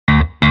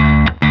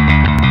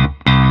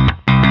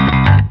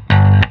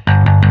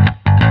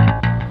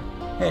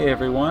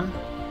everyone,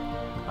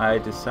 I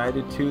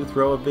decided to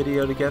throw a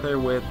video together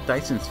with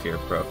Dyson Sphere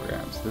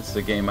Programs. This is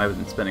a game I've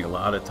been spending a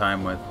lot of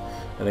time with.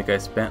 I think I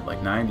spent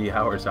like 90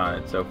 hours on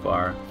it so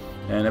far,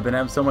 and I've been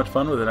having so much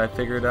fun with it I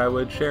figured I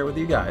would share with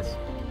you guys.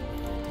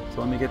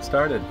 So let me get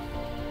started.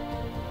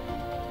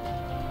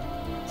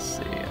 Let's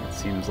see, it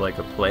seems like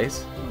a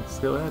place. Let's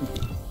go ahead.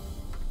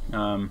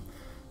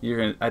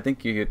 I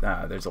think you could,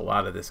 there's a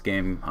lot of this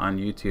game on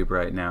YouTube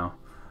right now.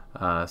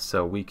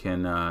 So we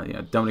can,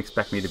 don't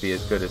expect me to be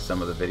as good as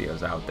some of the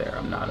videos out there.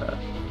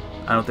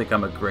 I don't think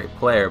I'm a great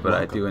player, but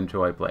I do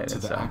enjoy playing to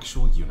it. The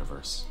actual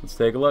universe. Let's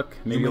take a look.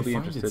 Maybe you'll be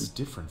find interested. It's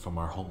different from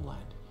our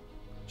homeland.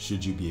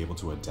 Should you be able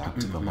to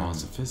adapt to the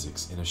laws of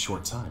physics in a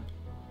short time,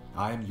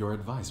 I am your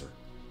advisor,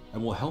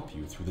 and will help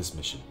you through this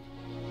mission.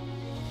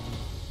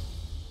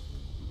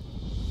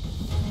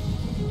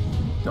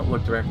 Don't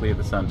look directly at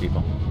the sun,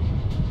 people.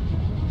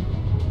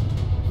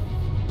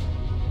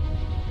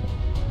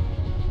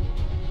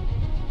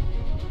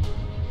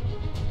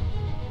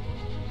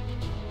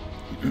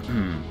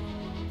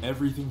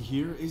 Everything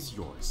here is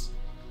yours.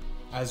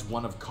 As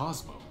one of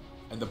Cosmo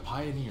and the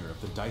pioneer of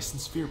the Dyson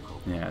Sphere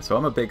Program. Yeah, so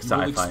I'm a big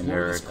sci-fi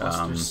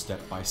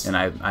nerd, and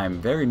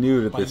I'm very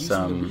new to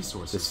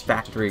this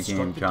factory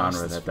game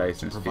genre that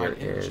Dyson Sphere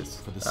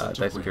is.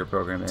 Dyson Sphere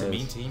Program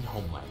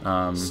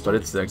is. But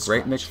it's a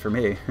great mix for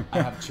me.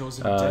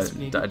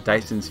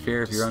 Dyson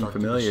Sphere, if you're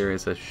unfamiliar,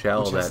 is a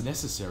shell that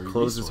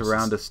closes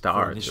around a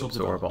star to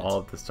absorb all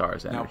of the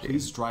star's energy.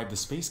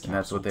 And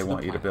that's what they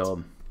want you to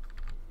build.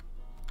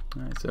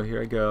 Alright, so here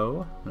I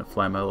go. I'm gonna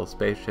fly my little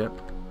spaceship.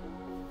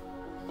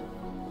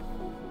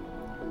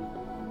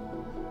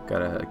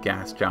 Got a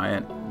gas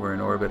giant we're in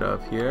orbit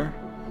of here.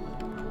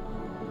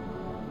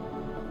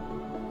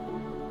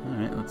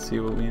 Alright, let's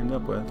see what we end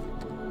up with.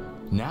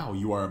 Now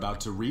you are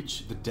about to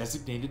reach the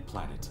designated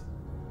planet.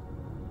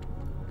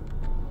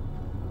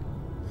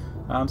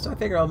 So I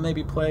figure I'll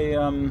maybe play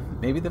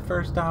maybe the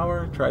first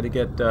hour, try to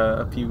get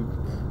a few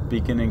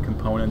beacon and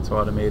components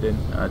automated,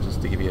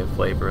 just to give you a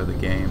flavor of the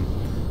game.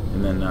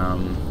 And then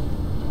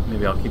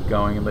maybe I'll keep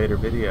going in later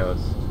videos.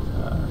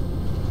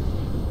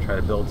 Try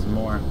to build some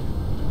more.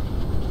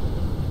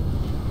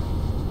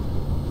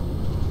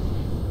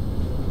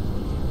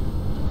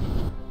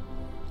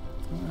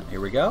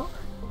 Here we go.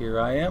 Here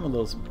I am,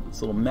 this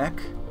little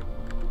mech.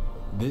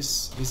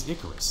 This is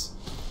Icarus,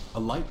 a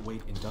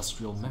lightweight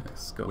industrial mech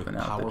with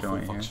powerful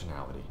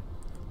functionality.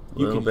 A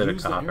little bit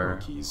of copper,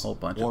 a whole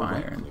bunch of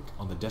iron.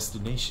 On the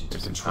destination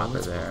There's some copper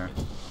there.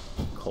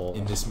 Coal.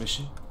 In this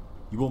mission,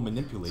 you will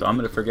manipulate. So I'm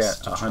gonna forget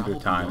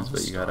 100 times,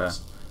 but you gotta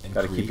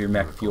keep your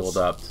mech fueled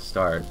up to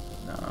start.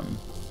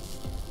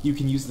 You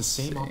can use the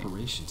same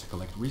operation to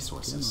collect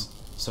resources,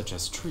 such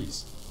as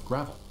trees,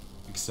 gravel,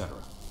 etc.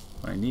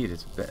 What I need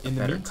is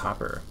better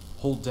copper.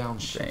 Hold down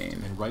Shift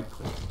and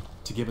right-click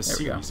to give a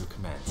series of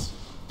commands.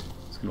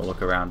 Just gonna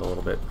look around a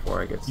little bit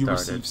before I get started. You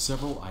receive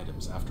several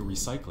items after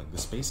recycling the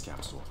space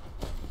capsule.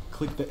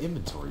 Click the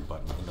inventory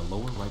button in the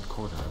lower right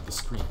corner of the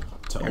screen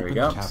to open the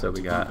cabinet. So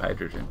we got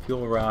hydrogen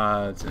fuel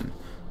rods and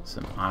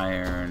some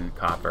iron,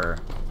 copper,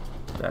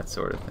 that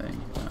sort of thing.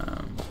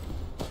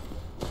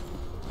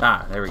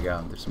 There we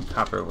go. There's some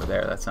copper over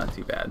there. That's not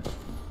too bad.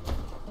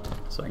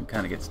 So I can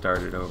kind of get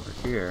started over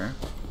here,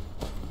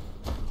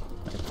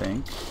 I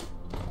think.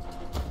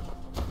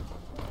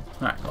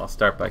 Alright, well, I'll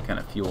start by kind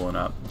of fueling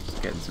up,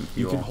 just getting some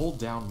fuel. You can hold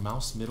down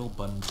mouse middle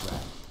button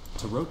drag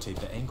to rotate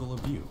the angle of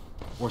view,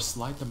 or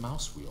slide the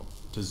mouse wheel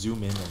to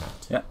zoom in and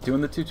out. Yeah,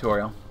 doing the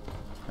tutorial.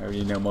 I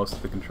already know most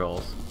of the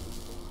controls.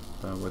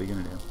 So what are you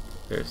going to do?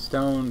 There's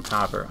stone,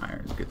 copper,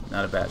 iron. Good.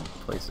 Not a bad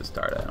place to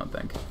start, I don't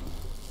think.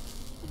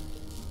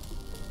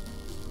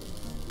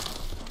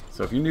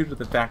 So if you're new to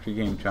the factory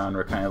game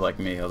genre, kind of like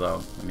me,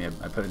 although, I mean,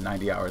 I put in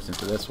 90 hours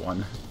into this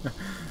one,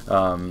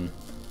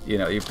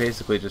 you're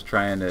basically just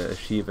trying to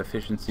achieve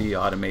efficiency,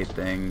 automate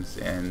things,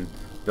 and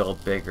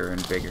build bigger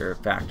and bigger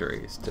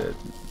factories to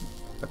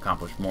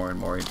accomplish more and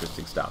more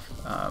interesting stuff.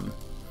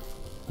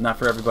 Not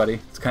for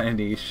everybody. It's kind of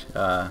niche,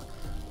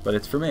 but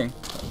it's for me.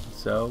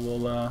 So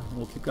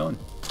we'll keep going.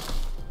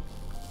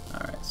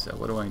 All right. So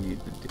what do I need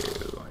to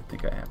do? I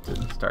think I have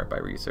to start by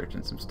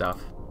researching some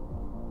stuff.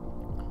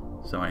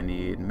 So I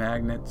need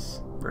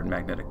magnets or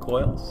magnetic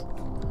coils.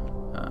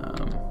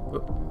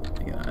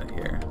 Get out of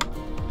here.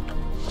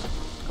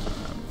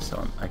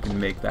 So I can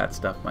make that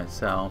stuff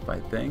myself, I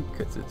think,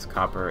 because it's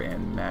copper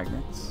and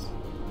magnets.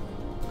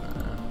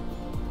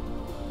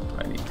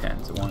 I need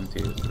 10. So 1,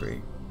 2,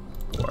 3,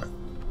 4,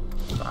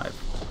 5.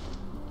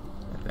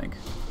 I think,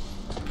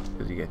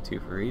 because you get 2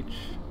 for each.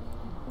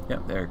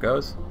 Yep, there it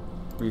goes.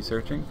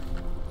 Researching.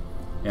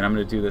 And I'm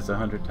going to do this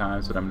 100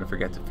 times, but I'm going to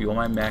forget to fuel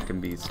my mech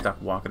and be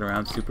stuck walking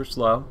around super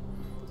slow.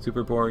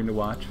 Super boring to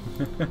watch.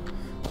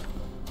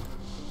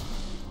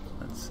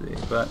 Let's see,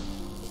 but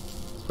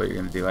that's what you're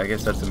going to do. I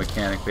guess that's the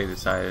mechanic they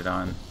decided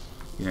on.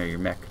 Your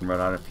mech can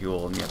run out of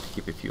fuel and you have to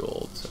keep it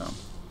fueled, so.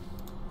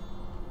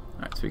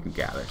 Alright, so we can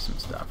gather some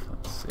stuff.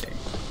 Let's see.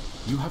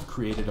 You have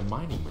created a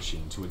mining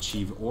machine to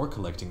achieve ore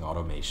collecting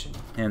automation.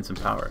 And some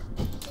power.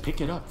 Pick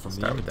it up from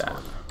the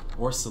inventory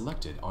or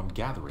select it on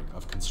Gathering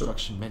of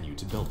Construction menu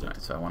to build it.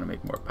 Alright, so I want to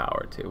make more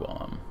power too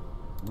while I'm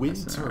Wind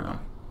messing turbine. around.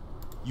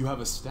 You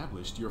have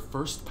established your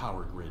first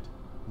power grid.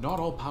 Not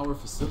all power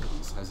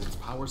facilities has its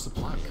power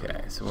supply area.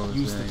 Okay, so what was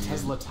Use it? the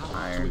Tesla Tower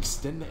Iron. to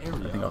extend the area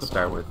I think of I'll the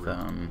start power with,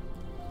 grid.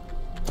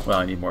 well,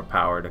 I need more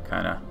power to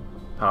kind of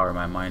power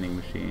my mining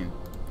machine.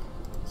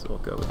 So we'll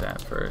go with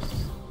that first.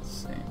 Let's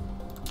see.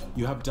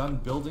 You have done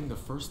building the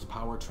first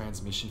power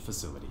transmission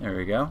facility. There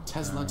we go.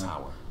 Tesla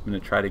Tower. I'm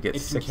going to try to get It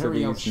can 6 of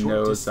carry out these short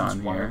nodes distance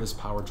on here. wireless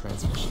power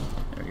transmission.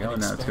 There we go,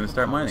 and now it's expand gonna the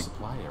start power mining.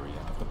 Supply area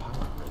of the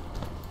power grid.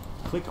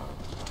 Click on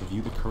it to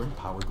view the current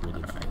power grid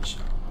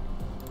information.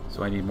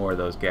 So I need more of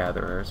those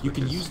gatherers. You which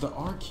can is, use the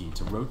R key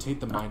to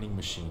rotate the mining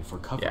machine for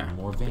covering yeah,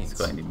 more veins.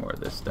 basically I need more of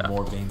this stuff.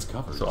 More veins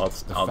covered. So I'll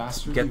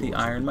faster get the ores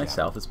will iron be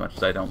myself, gathered. as much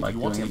as I don't If like you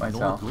want doing to it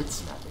ignore myself. grid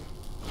snapping,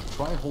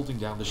 try holding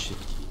down the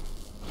shift key.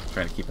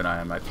 Trying to keep an eye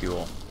on my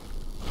fuel.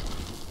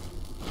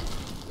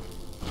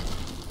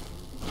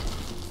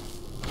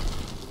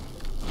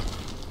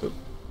 Oop.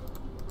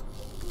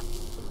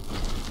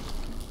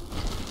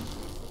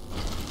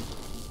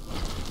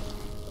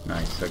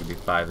 Nice, so I can do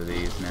 5 of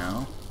these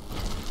now.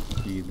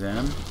 Need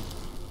them.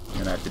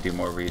 And I have to do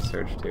more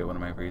research too. What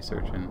am I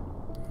researching?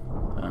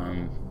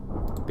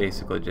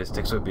 Basic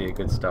logistics would be a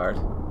good start.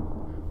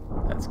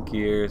 That's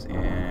gears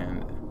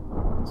and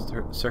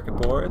circuit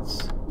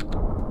boards.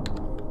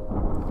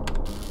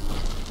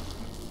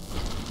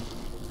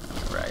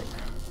 Alright.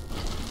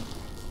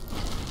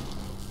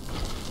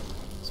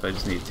 So I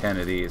just need 10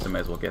 of these. I might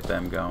as well get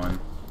them going.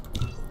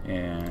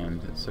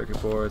 And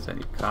circuit boards, I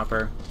need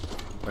copper.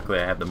 Luckily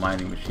I have the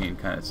mining machine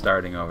kind of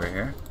starting over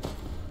here.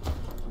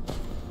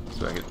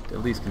 So I could,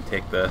 at least can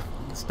take the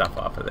stuff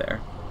off of there.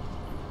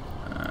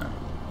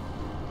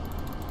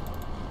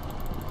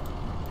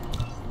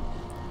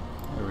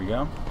 There we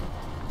go.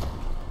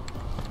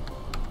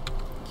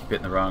 Keep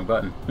hitting the wrong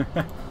button.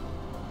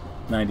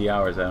 90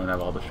 hours, I don't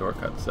have all the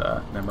shortcuts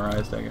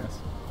memorized, I guess.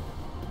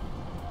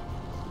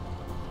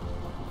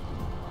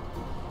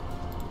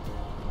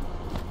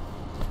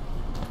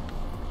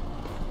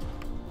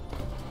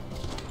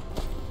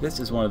 This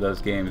is one of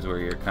those games where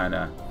you're kind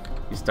of,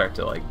 you start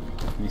to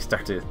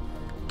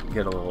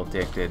get a little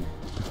addicted.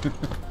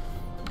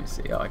 Let me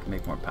see. Oh, I can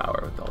make more power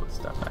with all this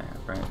stuff I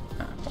have, right?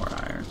 More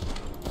iron.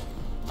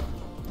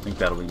 I think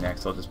that'll be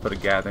next. I'll just put a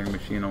gathering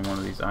machine on one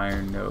of these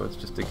iron nodes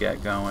just to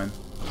get going.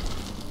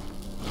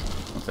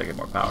 Once I get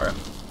more power.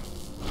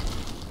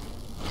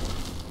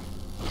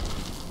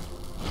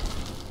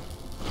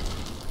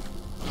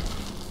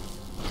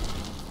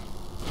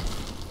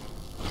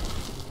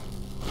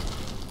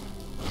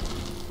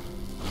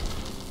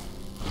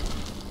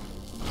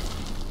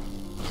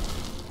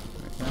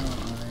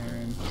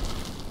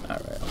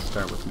 Alright, I'll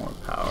start with more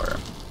power.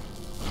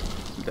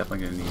 I'm definitely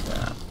going to need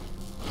that.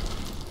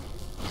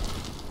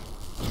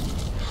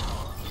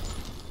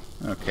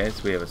 Okay,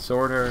 so we have a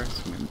sorter,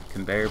 some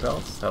conveyor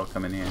belts. That'll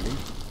come in handy.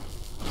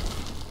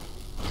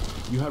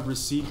 You have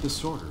received the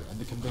sorter and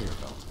the conveyor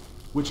belt,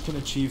 which can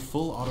achieve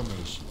full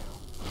automation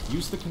now.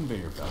 Use the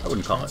conveyor belt I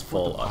wouldn't to call it transport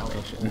full the pile of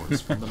automation.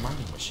 ores from the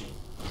mining machine,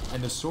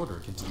 and the sorter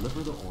can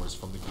deliver the ores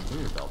from the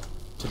conveyor belt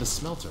to the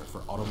smelter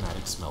for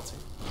automatic smelting.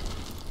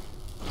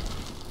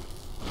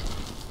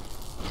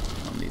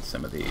 I'll need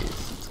some of these.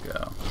 Let's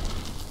go.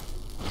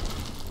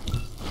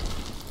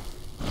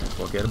 Alright,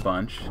 we'll get a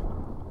bunch.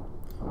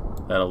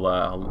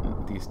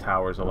 That'll these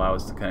towers allow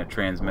us to kind of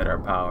transmit our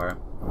power.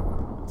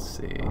 Let's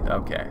see.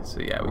 Okay,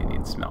 so yeah, we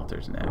need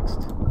smelters next.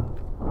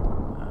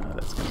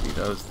 That's going to be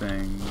those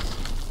things.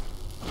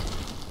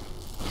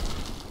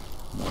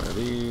 More of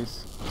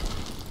these.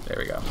 There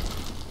we go.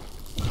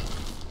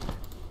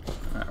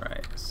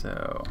 Alright,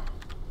 so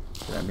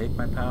did I make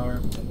my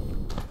power?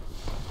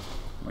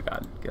 Oh my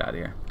god, get out of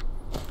here.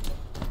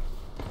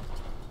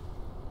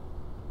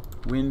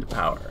 Wind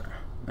power.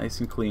 Nice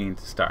and clean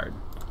to start.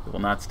 It will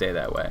not stay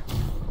that way.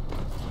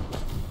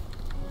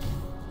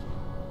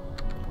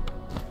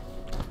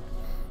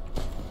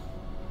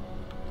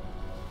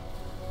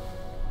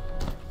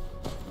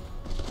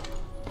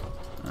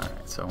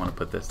 Alright, so I want to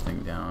put this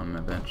thing down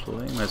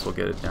eventually. Might as well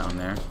get it down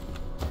there.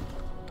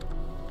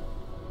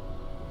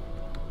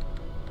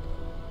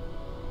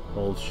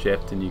 Hold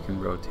shift and you can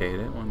rotate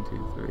it. 1,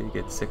 2, 3.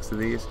 Get 6 of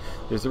these.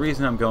 There's a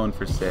reason I'm going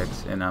for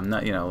 6, and I'm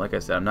not, like I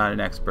said, I'm not an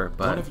expert,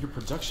 but one of your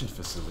production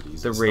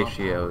facilities the is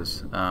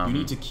ratios you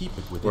need to keep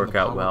it within work the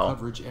out power well.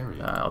 coverage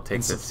area. I'll take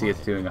and the, see supply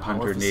it's doing the power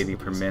 180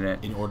 per facilities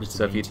minute. in order to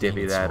So if you maintain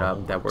divvy its that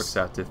normal up, that works. works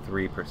out to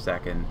 3 per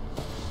second,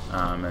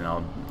 and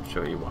I'll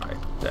show you why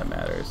that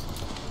matters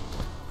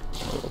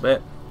a little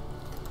bit.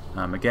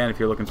 Again, if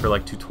you're looking for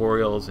like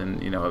tutorials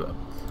and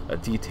a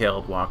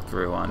detailed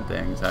walkthrough on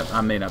things, I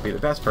may not be the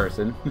best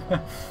person.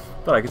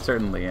 But I could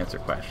certainly answer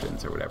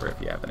questions or whatever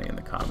if you have any in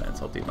the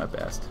comments. I'll do my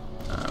best.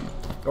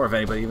 Or if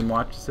anybody even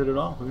watches it at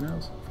all, who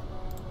knows?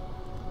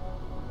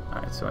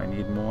 Alright, so I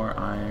need more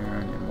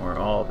iron and more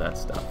all of that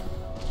stuff.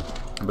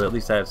 But at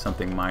least I have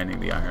something mining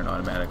the iron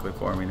automatically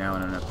for me now,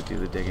 and I don't have to do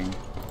the digging.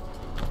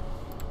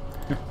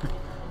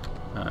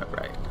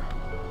 Alright.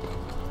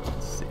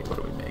 Let's see, what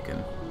are we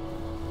making?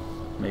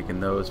 making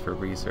those for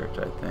research,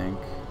 I think.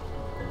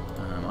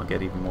 I'll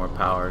get even more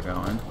power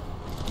going.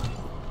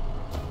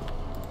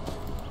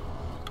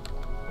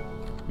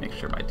 Make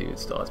sure my dude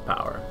still has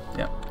power.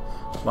 Yep.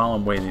 While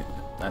I'm waiting,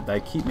 I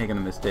keep making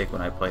a mistake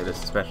when I play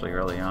this, especially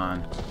early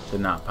on, to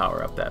not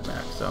power up that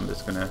mech. So I'm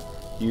just gonna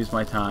use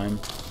my time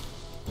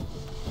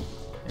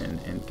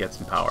and get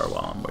some power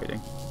while I'm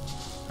waiting.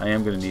 I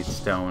am gonna need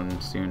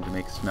stone soon to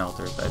make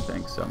smelters, I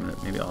think. So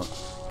maybe I'll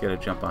get a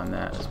jump on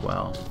that as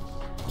well.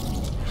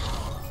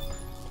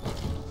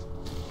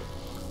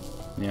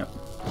 Yep.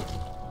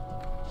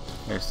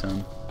 There's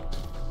some.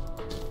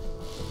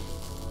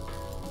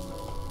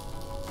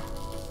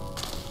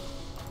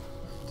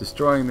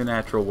 Destroying the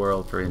natural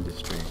world for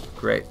industry.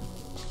 Great.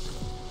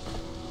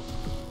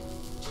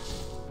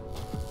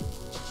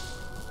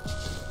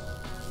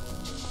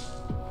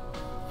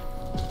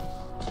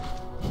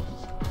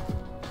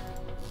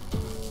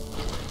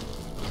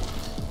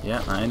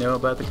 Yeah, I know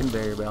about the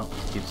conveyor belt.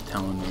 It keeps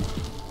telling me.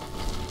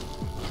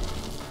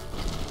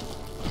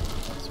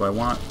 So I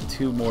want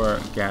 2 more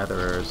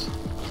gatherers,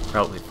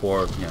 probably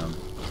 4,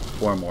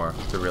 four more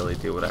to really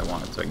do what I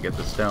want. So I can get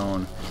the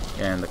stone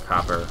and the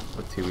copper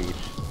with 2 each.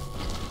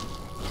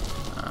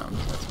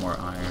 That's more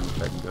iron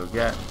which I can go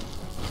get.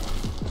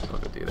 So I'll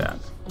go do that.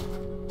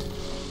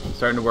 I'm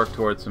starting to work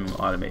towards some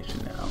automation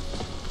now.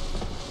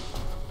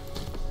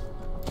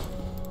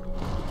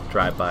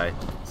 Drive-by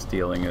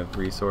stealing of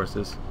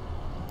resources.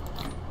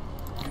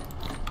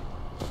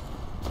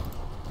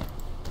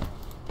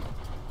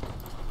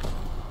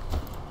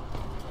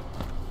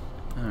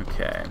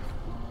 Okay.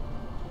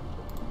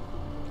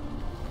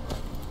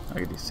 I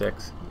could do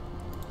 6.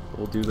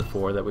 We'll do the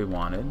 4 that we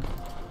wanted.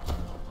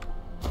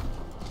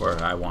 Or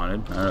I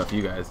wanted. I don't know if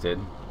you guys did.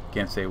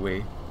 Can't say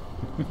we.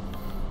 There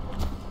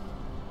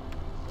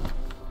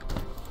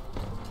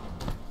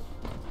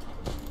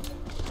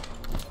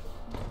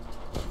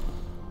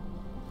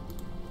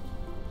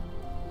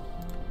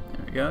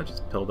we go.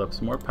 Just build up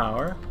some more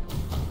power.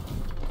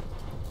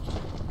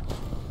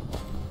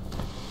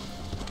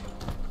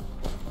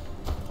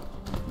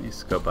 Let me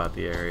scope out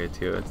the area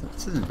too.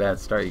 This isn't a bad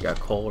start. You got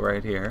coal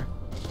right here.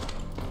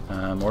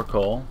 More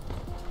coal.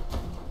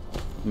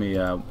 Let me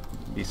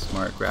be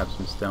smart, grab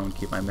some stone,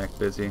 keep my mech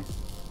busy.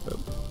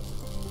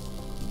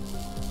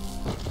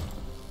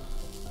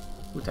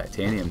 Ooh,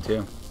 titanium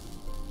too.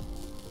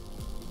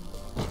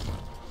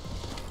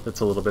 That's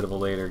a little bit of a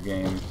later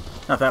game.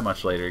 Not that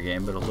much later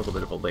game, but a little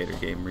bit of a later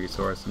game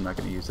resource. I'm not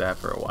going to use that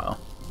for a while.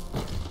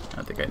 I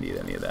don't think I need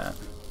any of that.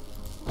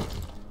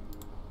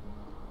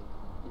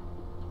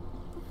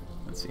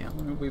 Let's see, how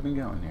long have we been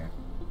going here?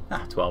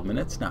 12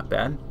 minutes, not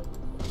bad.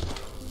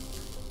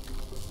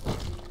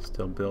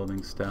 Still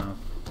building stuff.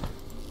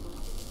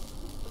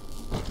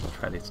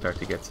 Try to start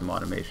to get some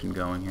automation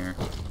going here.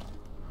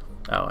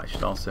 Oh, I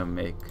should also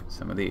make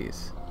some of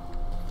these.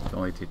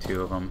 Only do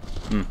 2 of them.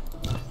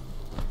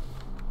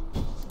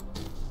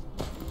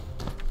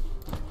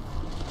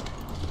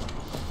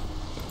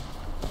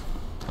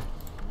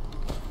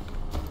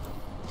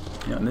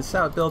 And this is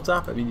how it builds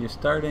up. I mean, you're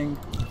starting,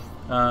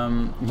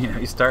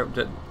 you start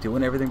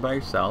doing everything by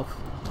yourself.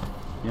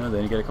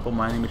 Then you get a couple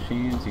mining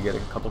machines, you get a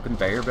couple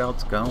conveyor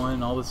belts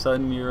going. All of a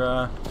sudden,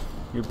 you're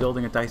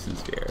building a Dyson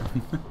Sphere.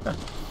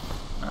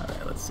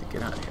 Alright, let's see.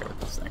 Get out of here with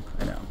this thing.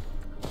 I know.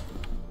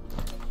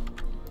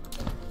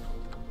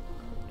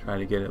 Try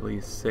to get at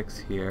least 6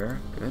 here.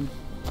 Good.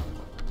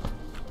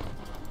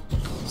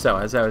 So,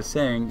 as I was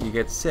saying, you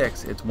get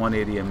 6, it's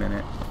 180 a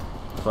minute,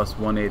 plus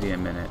 180 a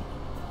minute.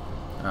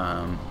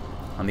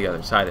 On the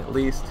other side at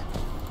least.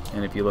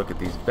 And if you look at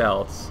these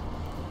belts,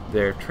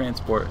 their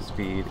transport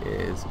speed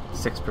is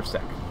 6 per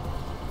second.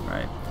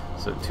 Right?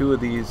 So 2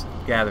 of these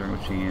gathering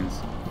machines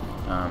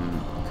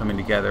coming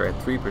together at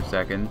 3 per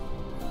second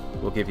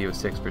will give you a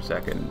 6 per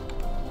second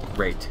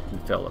rate and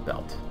fill a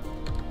belt.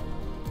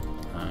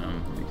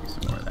 Let me do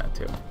some more of that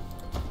too.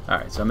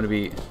 Alright, so I'm going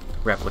to be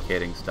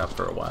replicating stuff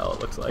for a while, it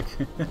looks like.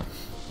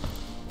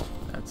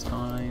 That's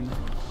fine.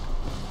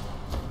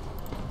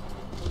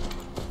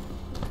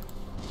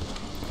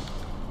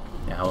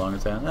 Yeah, how long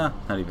is that? Not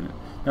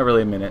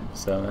really a minute,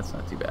 so that's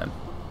not too bad.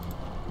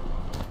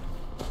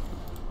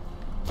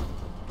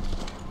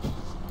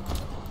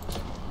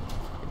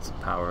 Get some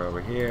power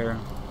over here.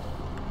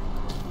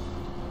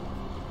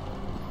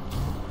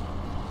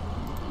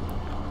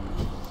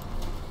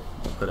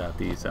 Put out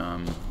these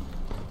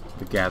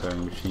the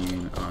gathering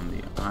machine on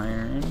the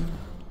iron.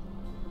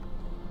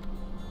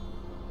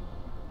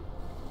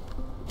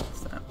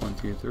 What's that? 1,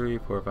 2, 3,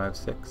 4, 5,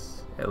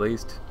 6 at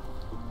least.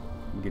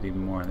 Get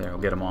even more there. We'll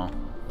get them all,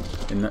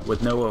 and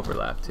with no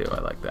overlap too. I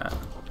like that.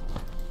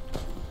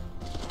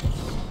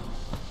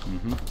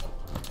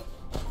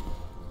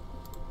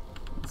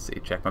 Let's see.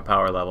 Check my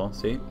power level.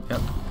 See?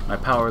 Yep. My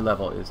power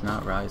level is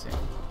not rising.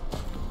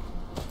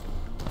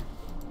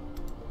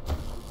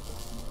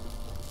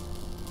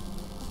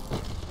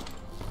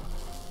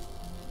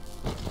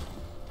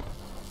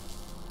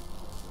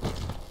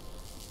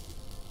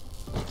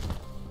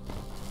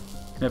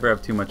 Never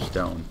have too much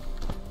stone.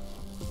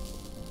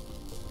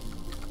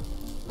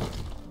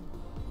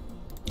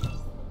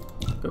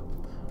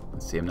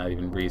 See, I'm not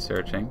even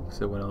researching.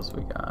 So what else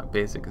we got?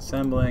 Basic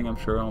assembling, I'm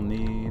sure I'll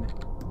need.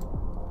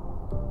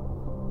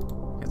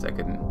 Guess I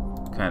can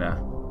kind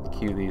of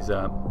queue these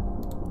up.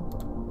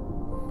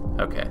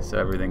 Okay, so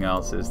everything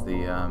else is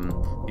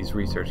the these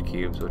research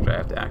cubes, which I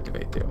have to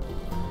activate too.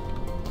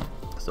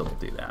 So we'll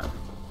do that.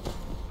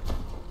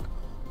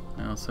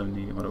 I also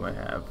need, what do I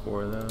have?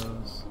 4 of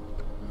those.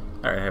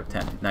 Alright, I have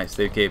 10. Nice,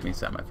 they gave me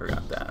some, I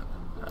forgot that.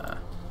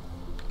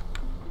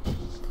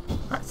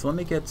 Alright, so let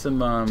me get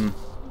some,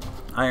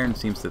 iron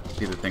seems to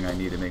be the thing I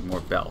need to make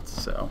more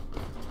belts, so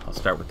I'll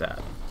start with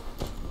that.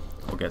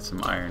 We'll get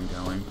some iron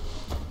going.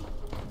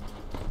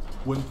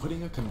 When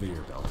putting a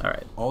conveyor belt,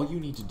 all you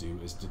need to do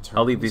is determine.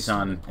 I'll leave these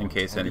on in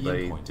case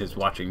anybody is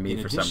watching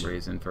me for some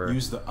reason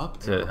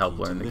to help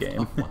learn the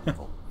game.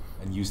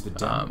 And use the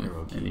down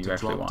arrow key and you to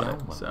actually drop want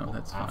down it, so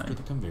that's after fine.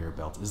 the conveyor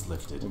belt is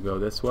lifted. We'll go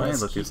this way and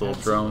let these little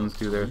drones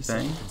do their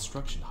thing. The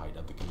construction height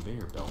of the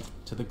conveyor belt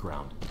to the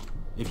ground.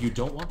 If you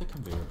don't want the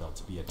conveyor belt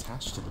to be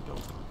attached to the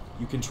building,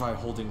 you can try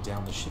holding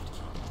down the shift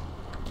key.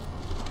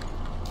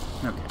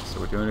 Okay, so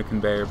we're doing a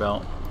conveyor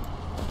belt.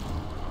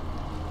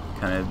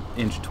 Kind of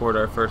inch toward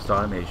our first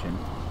automation.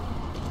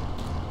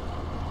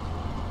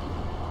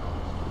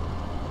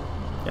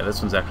 Yeah,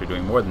 this one's actually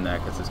doing more than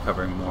that because it's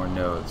covering more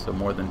nodes, so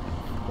more than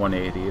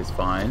 180 is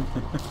fine.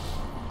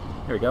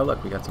 Here we go,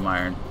 look, we got some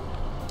iron.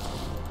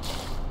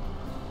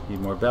 Need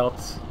more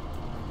belts.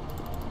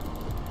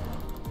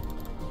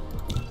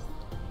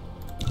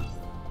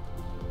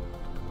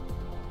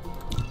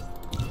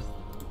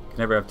 Can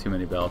never have too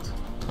many belts.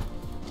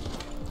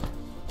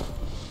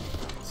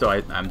 So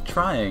I'm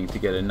trying to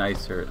get a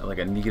nicer, like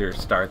a neater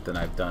start than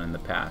I've done in the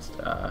past.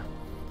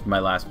 In my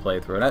last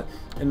playthrough,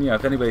 and you know,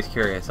 if anybody's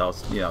curious, I'll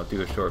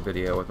do a short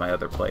video with my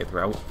other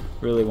playthrough. I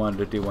really wanted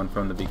to do one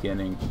from the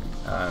beginning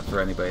for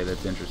anybody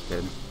that's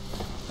interested.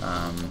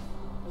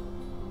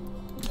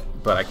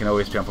 But I can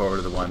always jump over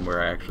to the one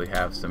where I actually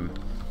have some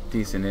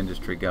decent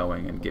industry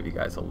going and give you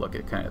guys a look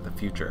at kind of the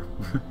future,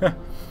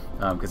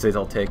 because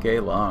it'll take a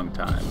long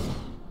time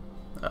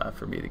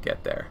for me to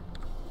get there.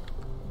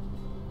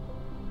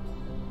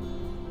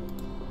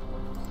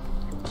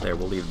 There,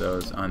 we'll leave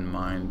those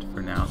unmined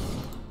for now.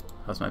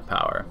 How's my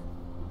power?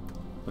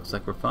 Looks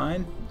like we're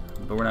fine,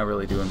 but we're not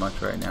really doing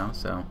much right now,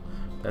 so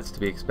that's to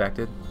be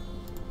expected.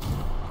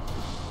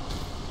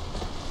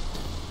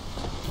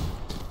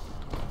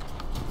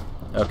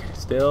 Okay,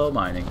 still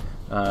mining.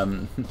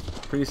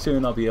 Pretty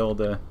soon I'll be able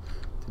to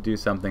do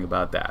something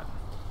about that.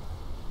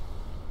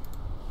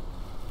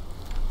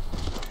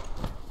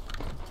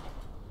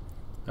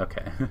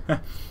 Okay,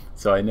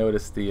 so I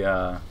noticed the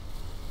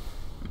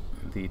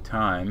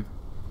time.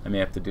 I may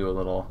have to do a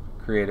little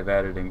creative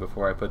editing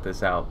before I put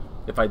this out.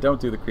 If I don't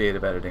do the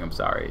creative editing, I'm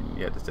sorry,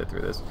 you had to sit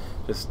through this.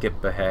 Just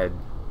skip ahead,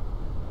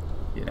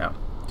 you know,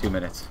 2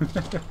 minutes.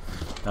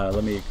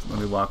 Let me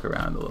walk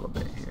around a little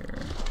bit here.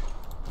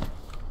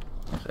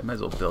 Actually, I might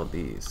as well build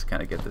these,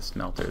 kind of get the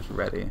smelters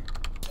ready.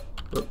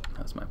 Oop,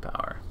 that's my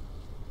power.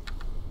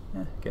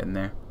 Yeah, getting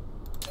there.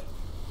 So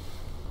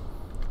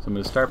I'm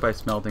going to start by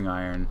smelting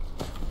iron,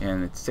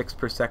 and it's 6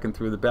 per second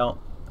through the belt.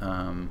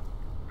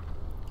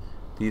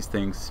 These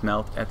things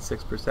smelt at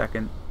 6 per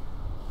second,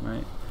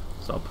 right?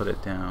 So I'll put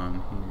it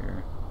down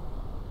here.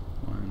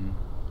 1,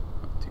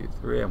 2,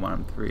 3. I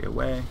want them 3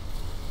 away.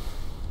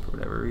 For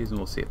whatever reason,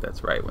 we'll see if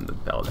that's right when the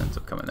belt ends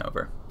up coming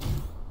over.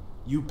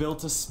 You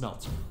built a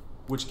smelter,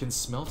 which can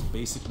smelt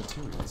basic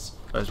materials,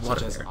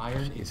 such as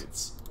iron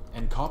ingots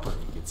and copper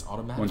ingots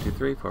automatically. 1, 2,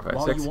 3, 4,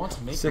 5,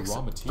 6. 6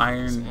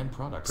 iron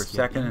per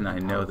second, and I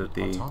know that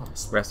the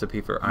recipe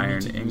for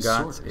iron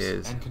ingots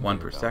is 1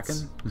 per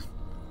second.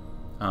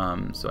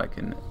 So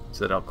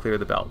that I'll clear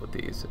the belt with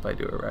these if I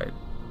do it right.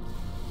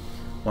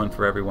 1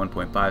 for every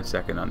 1.5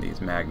 second on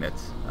these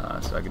magnets,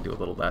 so I can do a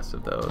little less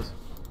of those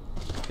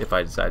if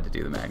I decide to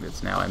do the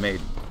magnets. Now I may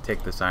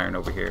take this iron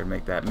over here and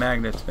make that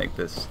magnets, make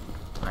this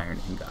iron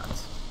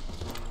ingots.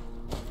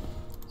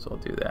 So I'll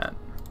do that.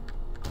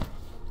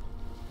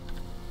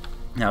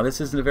 Now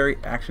this isn't a very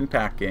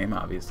action-packed game,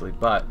 obviously,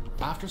 but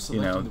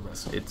you know,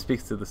 it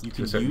speaks to this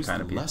to a certain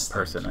kind of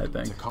person, I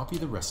think. To copy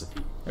the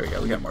recipe. There we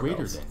go. We got more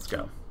belts. Let's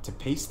go. To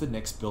paste the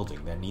next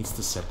building that needs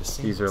to set the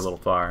same. These are a little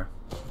far.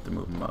 To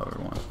move them over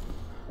one.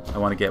 I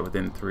want to get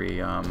within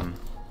 3 of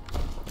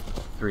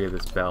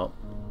this belt.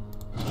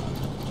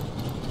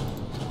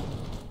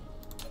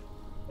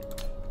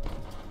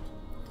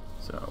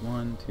 So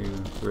 1, 2,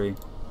 3.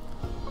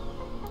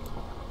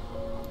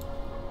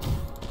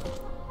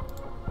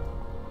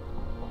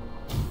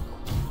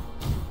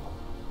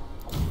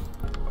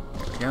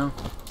 There we go.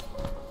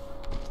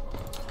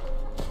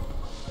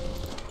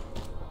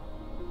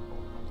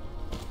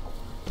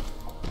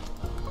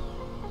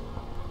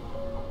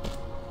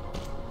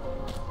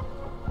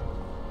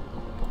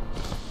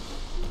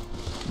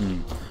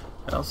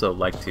 I also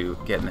like to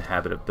get in the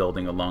habit of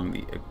building along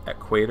the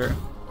equator,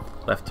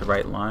 left to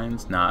right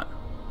lines, not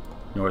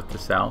north to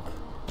south.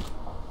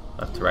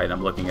 Left to right,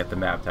 I'm looking at the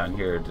map down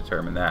here to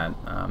determine that.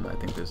 I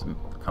think there's a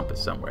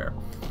compass somewhere.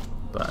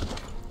 But,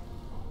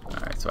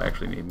 alright, so I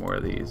actually need more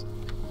of these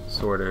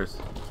sorters.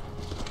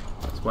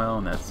 Let's as well,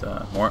 and that's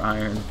more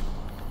iron.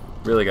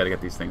 Really got to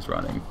get these things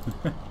running.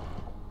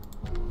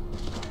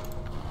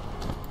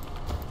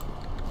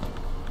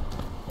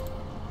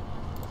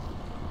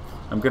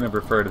 I'm going to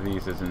refer to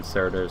these as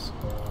inserters.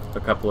 A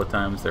couple of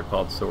times they're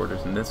called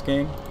sorters in this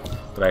game,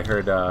 but I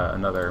heard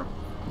another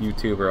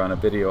YouTuber on a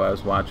video I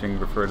was watching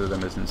refer to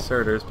them as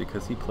inserters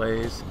because he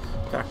plays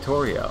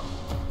Factorio.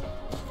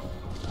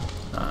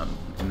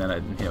 And then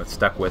it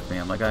stuck with me.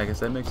 I'm like, I guess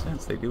that makes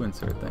sense. They do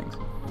insert things.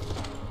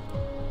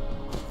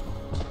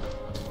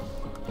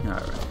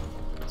 Alright.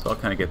 So I'll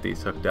kind of get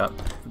these hooked up.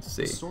 Let's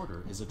see. So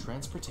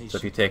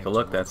if you take a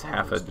look, that's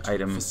half an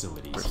item per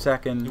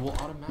second.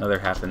 Another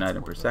half an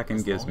item per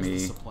second gives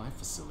me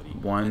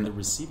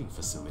 1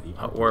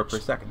 ore per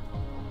second.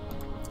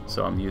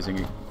 So I'm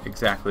using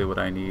exactly what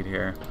I need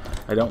here.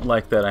 I don't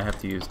like that I have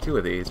to use 2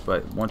 of these,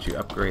 but once you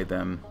upgrade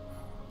them,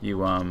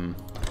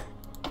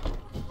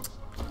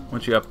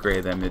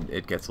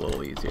 it gets a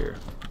little easier.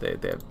 They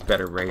have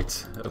better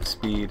rates of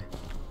speed.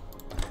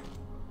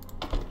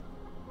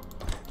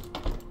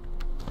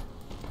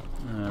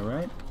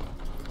 Alright.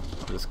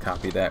 Just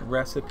copy that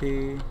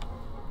recipe.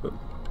 Oop.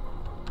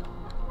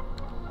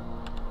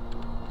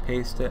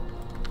 Paste it.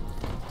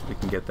 We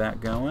can get that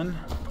going.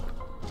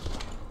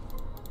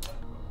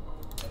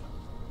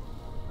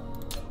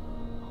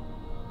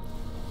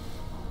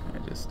 I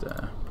just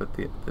put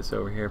this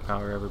over here,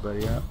 power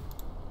everybody up.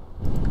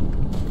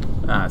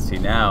 Ah, see,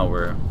 now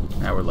we're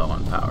low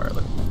on power.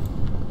 Look,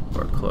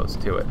 we're close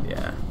to it.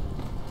 Yeah.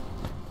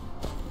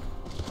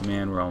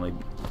 Man,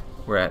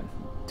 we're at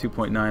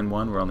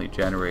 2.91. We're only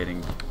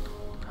generating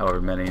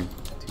however many,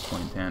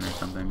 2.10 or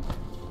something.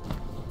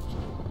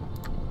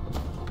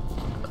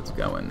 Let's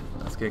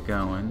get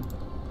going.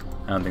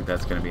 I don't think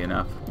that's going to be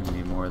enough. We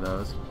need more of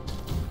those.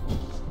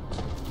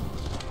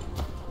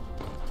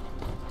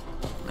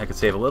 I could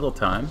save a little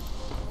time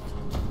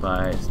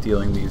by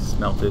stealing these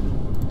smelted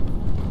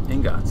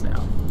ingots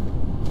now.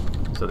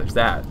 So there's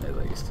that, at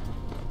least.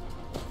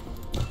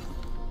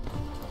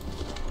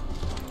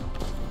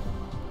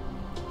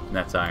 And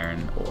that's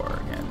iron ore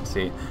again.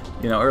 See,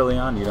 early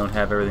on you don't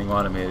have everything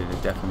automated.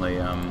 It definitely,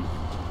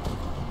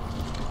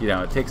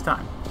 it takes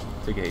time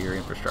to get your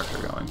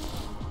infrastructure going.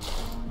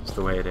 Just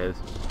the way it is.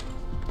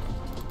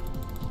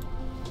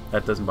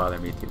 That doesn't bother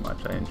me too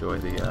much. I enjoy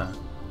the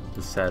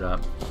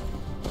setup.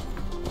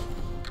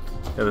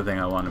 The other thing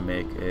I want to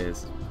make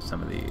is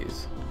some of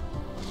these.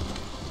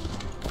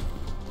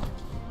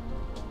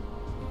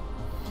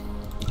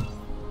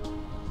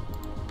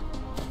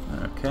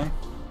 Okay.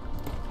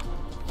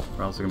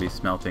 We're also going to be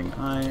smelting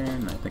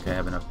iron. I think I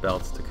have enough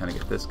belts to kind of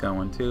get this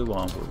going too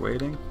while we're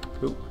waiting.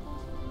 Oop.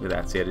 Look at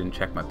that. See, I didn't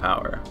check my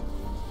power.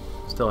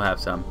 Still have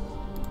some.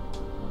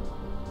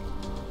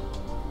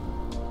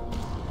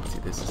 See,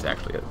 this is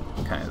actually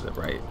kind of the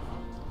right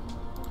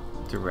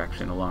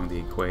direction along the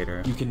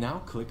equator. You can now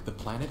click the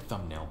planet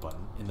thumbnail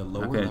button in the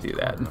lower left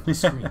corner of the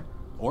screen,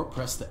 or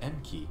press the M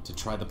key to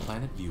try the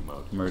planet view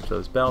mode. Merge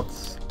those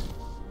belts.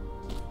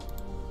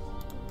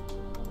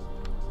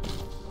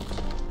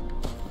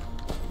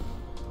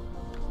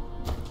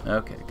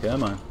 Okay,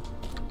 come on.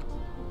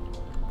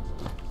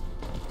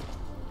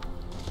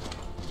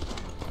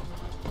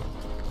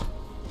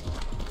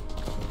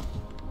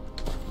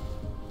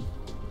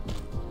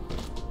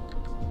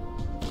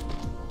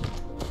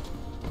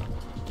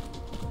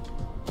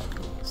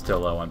 Still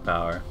low on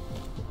power.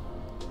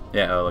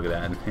 Yeah, oh, look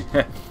at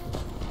that.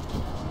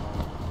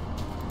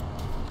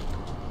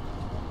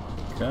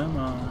 Come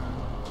on.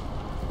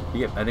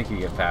 I think you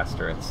get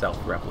faster at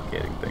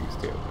self-replicating things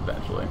too,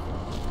 eventually.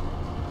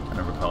 I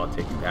don't recall it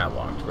taking that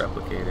long to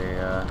replicate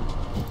a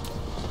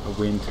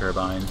wind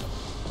turbine.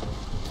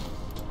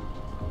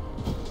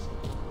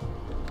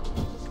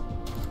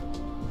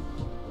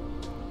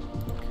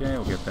 Okay,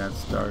 we'll get that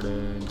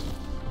started.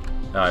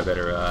 Oh, I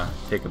better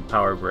take a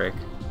power break.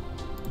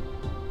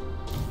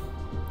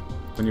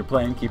 When you're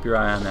playing, keep your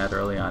eye on that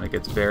early on. It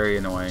gets very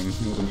annoying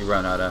when you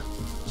run out of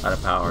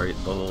power.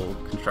 The little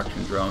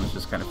construction drones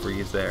just kind of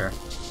freeze there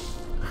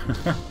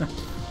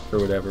for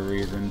whatever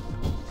reason.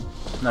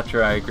 Not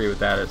sure I agree with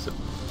that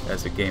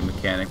as a game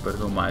mechanic, but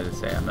who am I to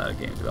say? I'm not a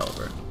game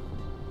developer.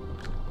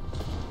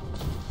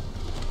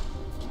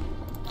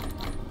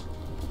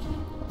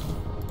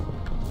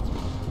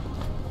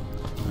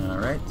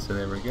 Alright, so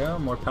there we go.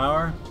 More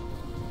power.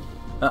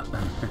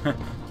 Oh,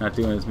 not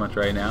doing as much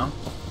right now.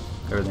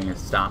 Everything is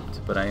stopped,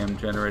 but I am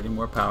generating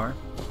more power.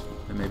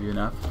 That may be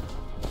enough.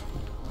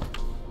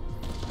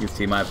 You can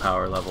see my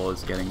power level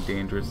is getting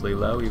dangerously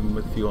low, even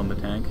with fuel in the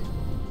tank.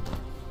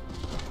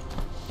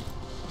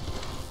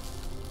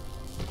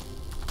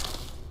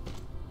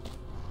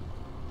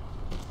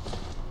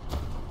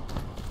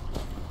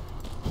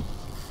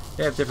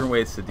 They have different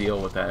ways to deal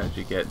with that as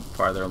you get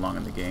farther along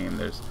in the game.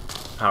 There's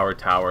power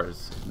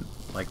towers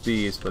like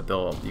these, but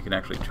you can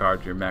actually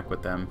charge your mech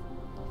with them.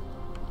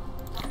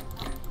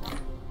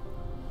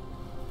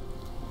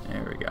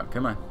 There we go.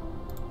 Come on.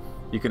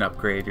 You can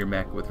upgrade your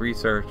mech with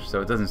research,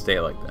 so it doesn't stay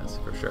like this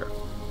for sure.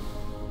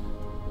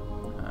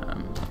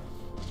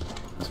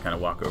 Just kind of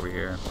walk over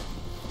here.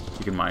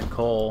 You can mine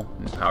coal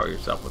and power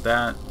yourself with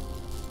that.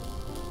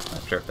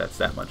 Not sure if that's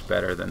that much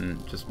better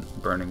than just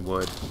burning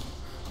wood.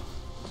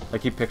 I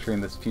keep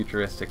picturing this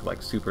futuristic,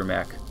 like, super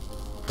mech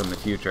from the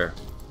future,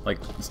 like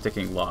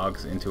sticking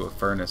logs into a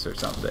furnace or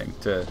something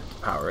to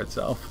power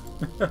itself.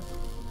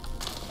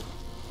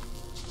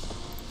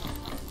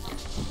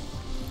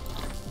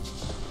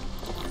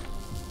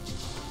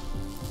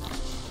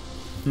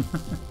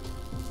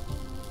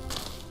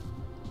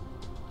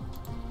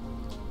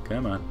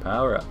 Come on,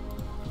 power up.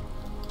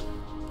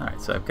 Alright,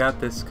 so I've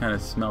got this kind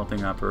of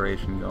smelting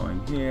operation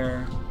going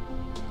here.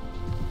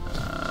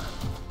 I'm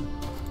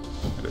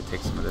going to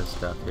take some of this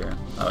stuff here.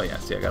 Oh yeah,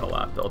 see, I got a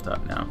lot built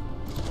up now,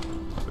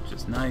 which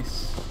is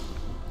nice.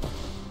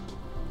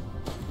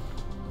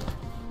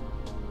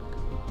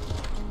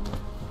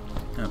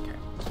 Okay,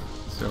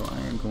 so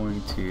I am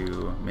going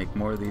to make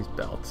more of these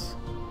belts.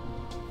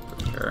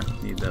 For sure,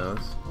 need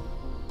those.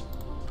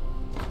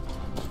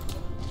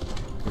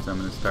 Because I'm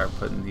going to start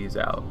putting these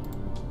out.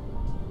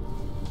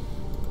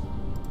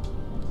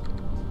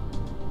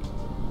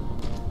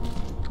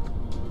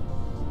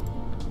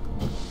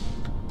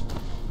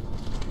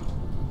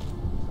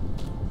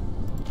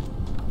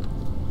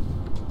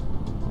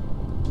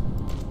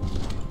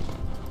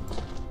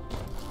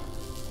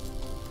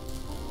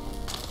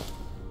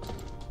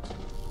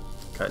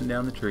 Cutting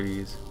down the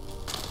trees.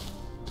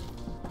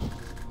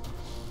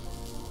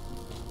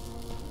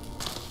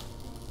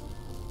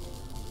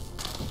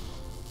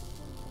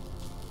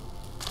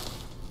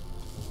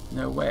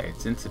 No way,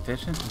 it's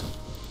insufficient?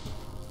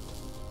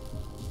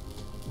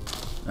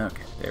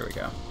 Okay, there we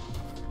go.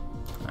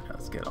 Alright,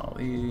 let's get all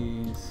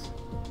these.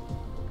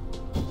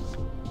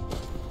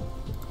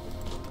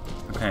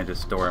 I'm kind of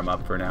just store them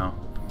up for now.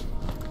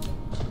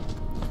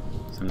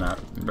 So I'm not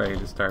ready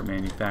to start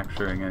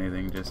manufacturing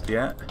anything just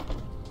yet.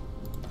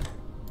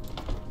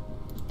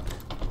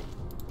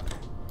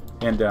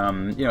 And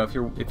you know,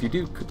 if you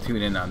do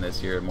tune in on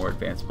this, you're a more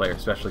advanced player,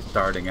 especially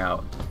starting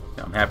out. You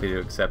know, I'm happy to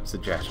accept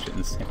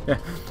suggestions. You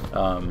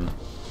know,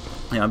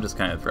 I'm just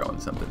kind of throwing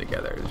something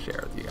together to share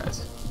with you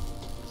guys.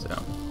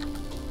 So,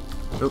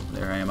 oop,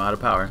 there I am out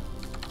of power.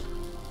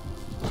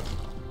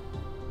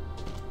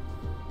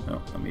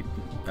 Oh, let me.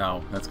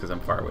 Oh, that's because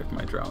I'm far away from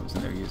my drones,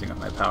 and they're using up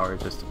my power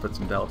just to put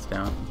some belts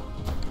down.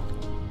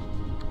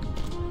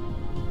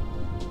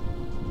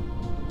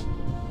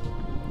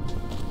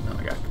 Oh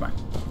my god, come on.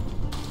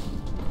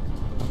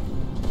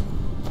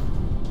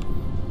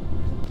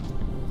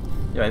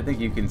 Yeah, I think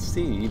you can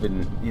see,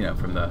 even, you know,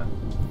 from the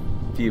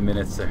few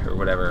minutes or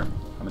whatever,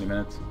 how many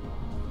minutes?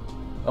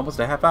 Almost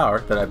a half hour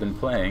that I've been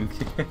playing.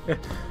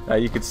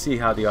 You can see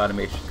how the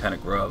automation kind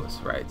of grows,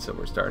 right? So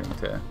we're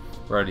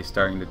already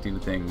starting to do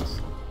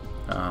things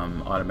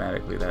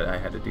automatically that I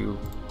had to do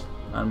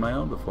on my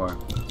own before.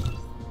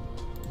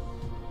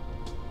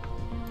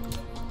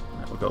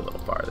 We'll go a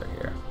little farther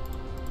here.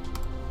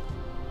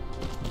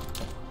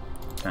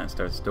 Kind of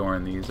start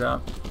storing these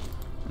up.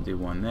 I'll do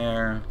one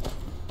there.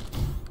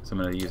 So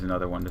I'm going to use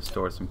another one to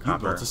store some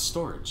copper. You built a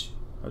storage,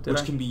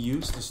 which can be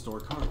used to store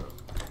cargo.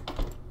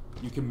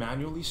 You can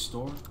manually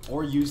store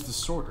or use the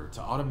sorter to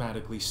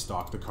automatically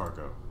stock the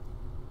cargo.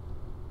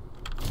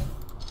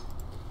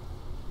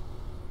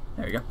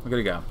 There we go. We're good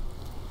to go.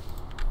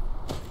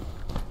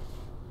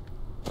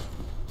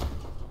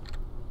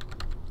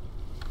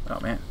 Oh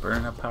man,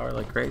 burning up power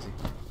like crazy.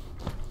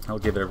 I'll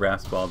give it a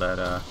rest while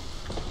that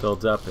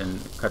builds up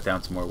and cut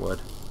down some more wood.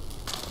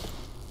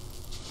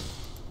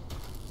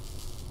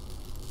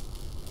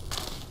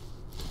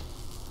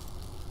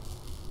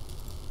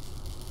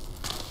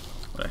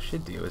 What I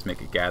should do is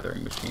make a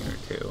gathering machine or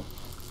two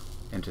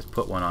and just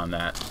put one on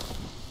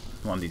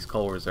one of these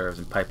coal reserves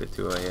and pipe it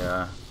to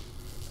a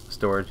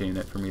storage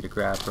unit for me to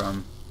grab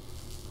from.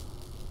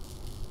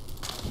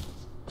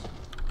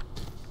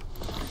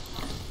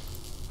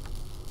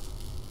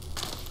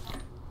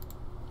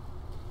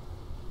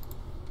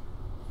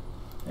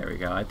 There we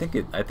go. I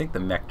think the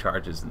mech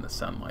charges in the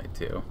sunlight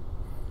too.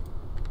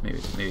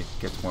 Maybe it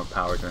gets more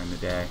power during the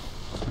day.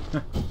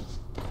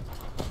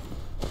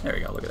 There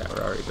we go, look at that,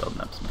 we're already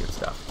building up some good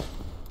stuff.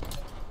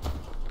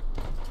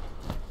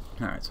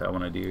 Alright, so I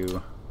want to do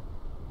the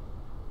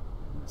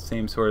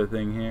same sort of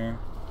thing here.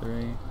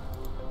 3.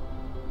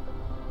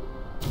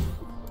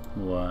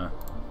 We'll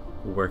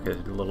work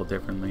it a little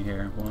differently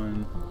here.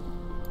 1,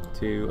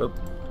 2, oh,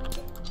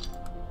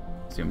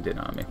 zoomed in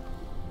on me.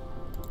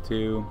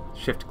 2,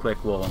 shift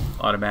click will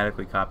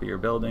automatically copy your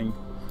building.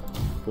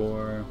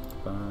 4,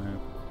 5,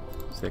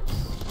 6.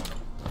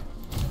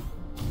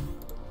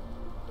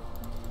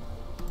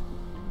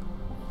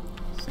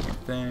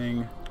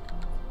 Thing.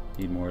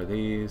 Need more of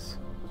these.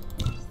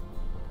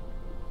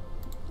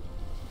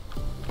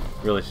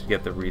 Really should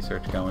get the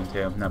research going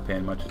too. I'm not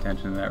paying much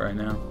attention to that right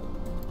now.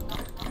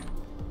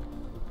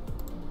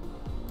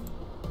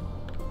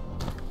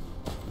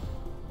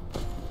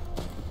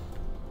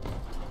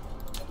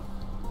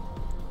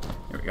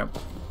 Here we go.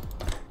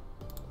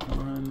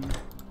 1,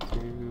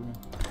 2.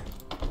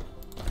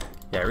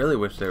 Yeah, I really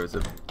wish there was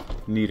a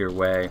neater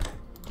way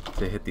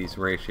to hit these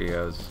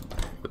ratios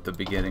with the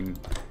beginning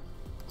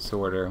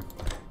sorter.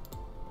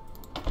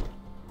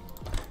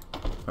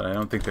 But I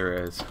don't think there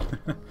is.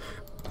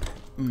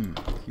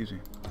 Excuse me.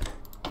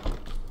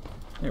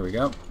 There we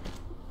go.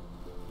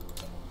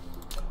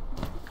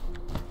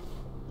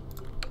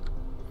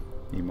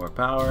 Need more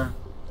power.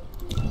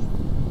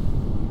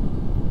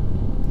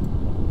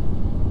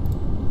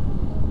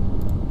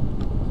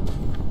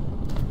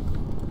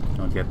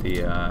 I'll get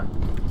the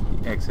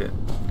exit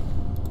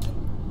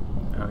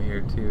out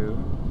here too.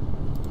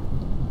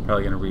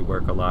 Probably going to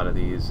rework a lot of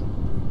these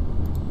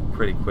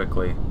pretty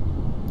quickly.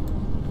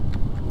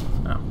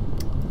 Oh,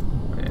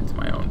 right into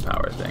my own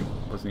power thing.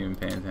 Wasn't even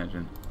paying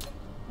attention.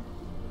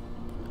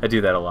 I do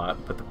that a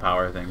lot, put the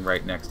power thing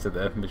right next to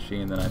the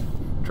machine, then I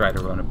try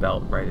to run a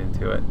belt right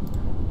into it.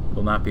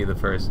 Will not be the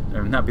first,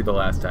 or not be the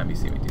last time you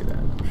see me do that,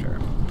 I'm sure.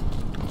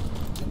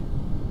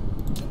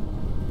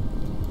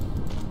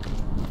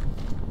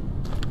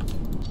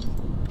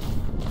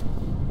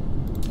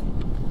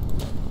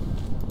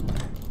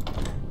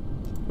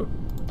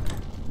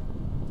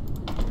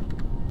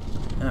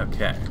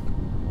 Okay.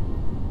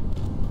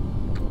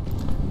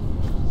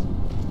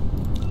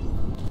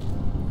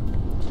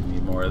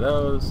 Need more of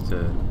those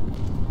to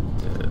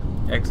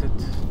exit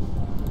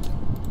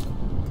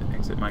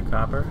my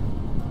copper.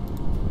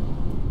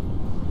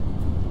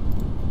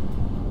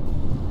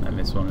 I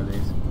missed one of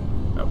these.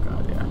 Oh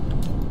god, yeah.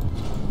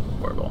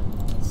 Horrible.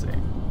 Let's see.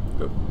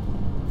 Oop.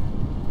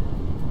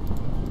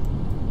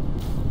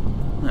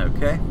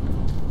 Okay.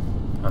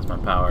 How's my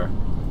power?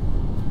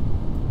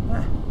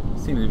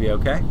 Seems to be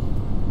okay.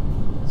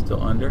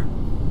 Still under.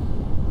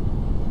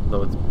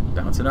 Though it's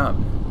bouncing up,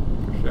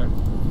 for sure.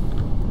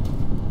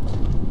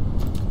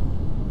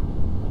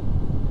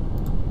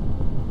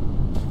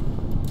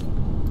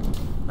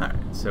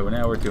 Alright, so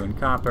now we're doing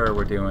copper,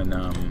 we're doing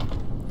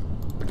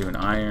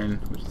iron,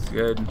 which is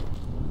good.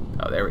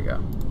 Oh, there we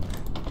go.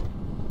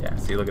 Yeah,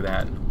 see, look at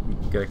that.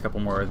 Get a couple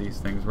more of these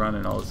things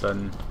running, all of a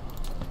sudden.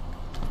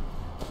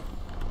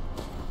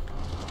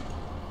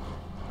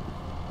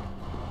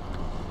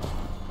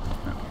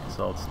 Okay,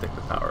 so I'll stick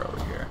the power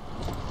over here.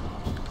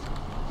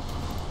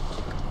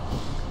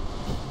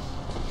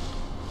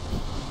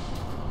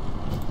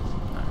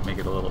 Right, make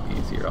it a little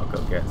easier. I'll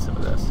go get some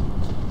of this.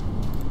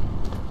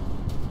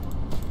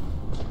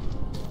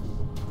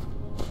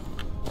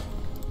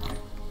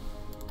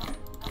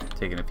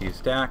 Taking a few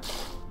stacks.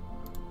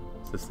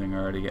 Is this thing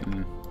already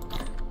getting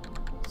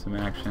some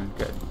action?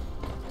 Good.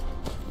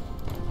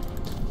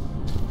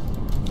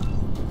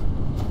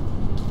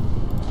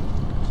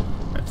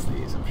 That's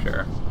these, I'm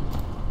sure.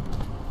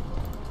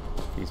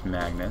 These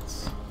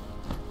magnets.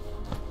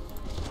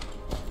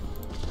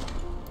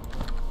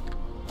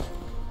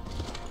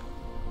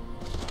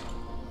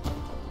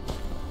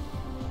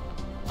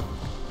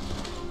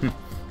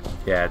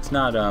 Yeah, it's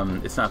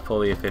not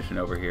fully efficient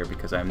over here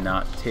because I'm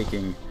not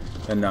taking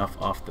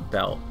enough off the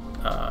belt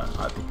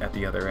at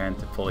the other end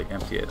to fully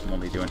empty it. I'm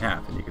only doing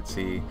half, and you can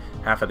see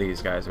half of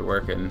these guys are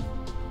working,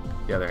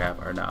 the other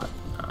half are not.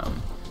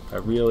 I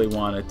really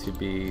want it to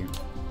be,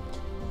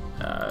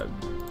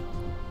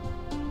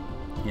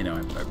 you know,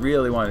 I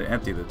really wanted to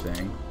empty the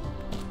thing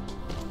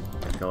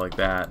and go like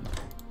that,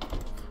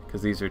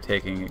 because these are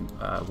taking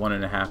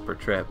 1.5 per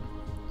trip,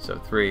 so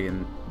 3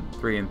 and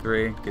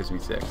 3 gives me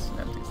 6,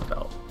 empties the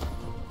belt.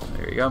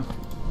 There you go.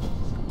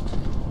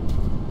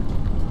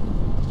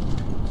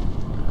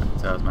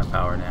 So how's my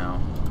power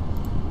now?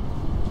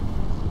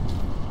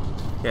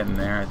 Getting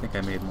there. I think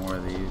I made more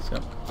of these.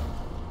 Oh,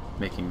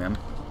 making them.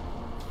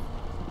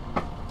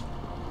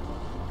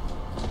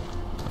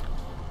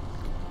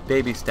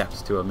 Baby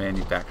steps to a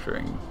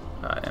manufacturing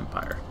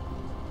empire.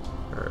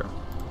 Or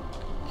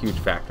huge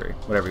factory.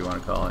 Whatever you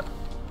want to call it.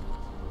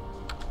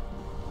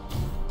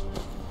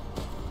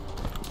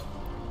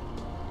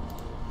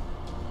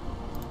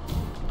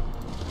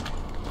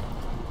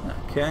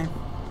 Okay.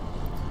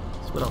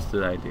 So what else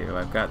did I do?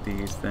 I've got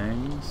these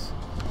things.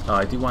 Oh,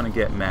 I do want to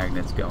get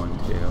magnets going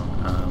too.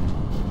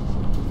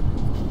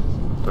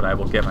 But I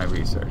will get my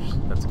research.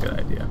 That's a good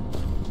idea.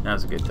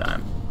 Now's a good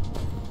time.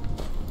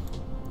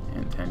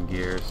 And 10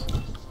 gears.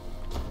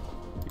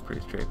 Be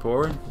pretty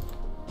straightforward.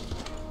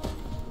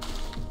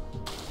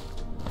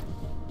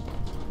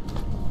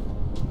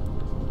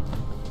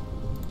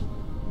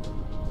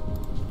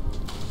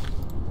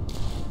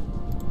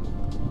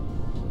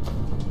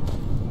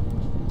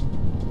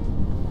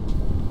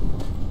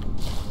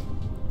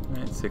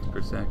 Right, 6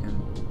 per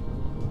second.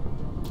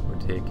 We're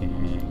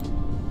taking...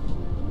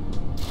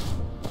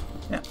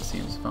 Yeah,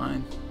 seems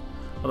fine.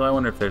 Although I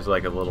wonder if there's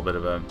like a little bit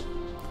of a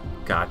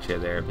gotcha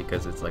there,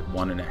 because it's like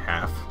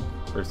 1.5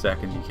 per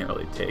second. You can't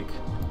really take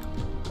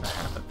a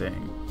half a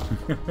thing.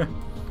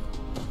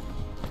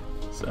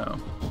 So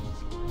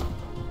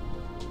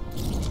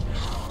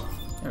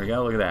there we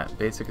go. Look at that.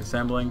 Basic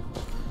assembling.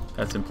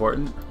 That's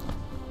important.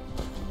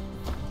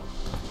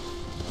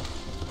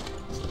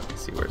 So let me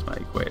see, where's my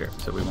equator?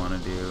 So we want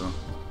to do...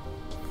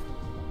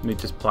 Let me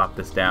just plop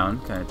this down,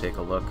 kind of take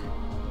a look.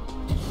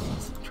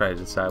 Let's try to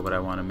decide what I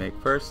want to make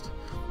first.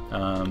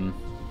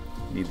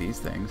 Need these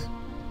things.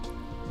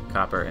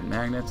 copper and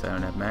magnets. I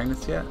don't have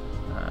magnets yet.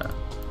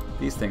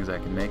 These things I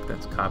can make,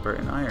 that's copper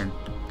and iron.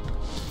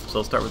 So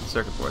I'll start with the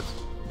circuit boards.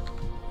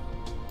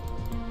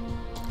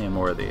 And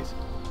more of these.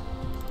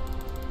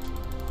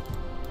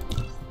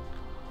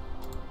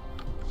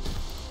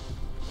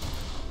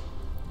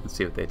 Let's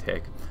see what they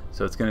take.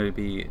 So it's going to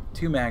be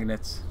 2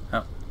 magnets.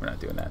 Oh, we're not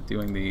doing that.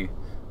 Doing the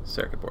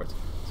circuit boards.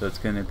 So it's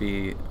going to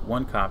be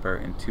 1 copper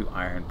and 2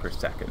 iron per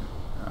second.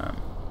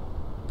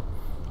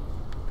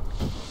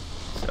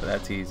 So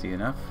that's easy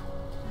enough.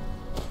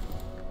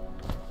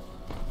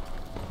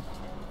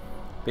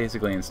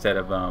 Basically, instead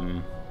of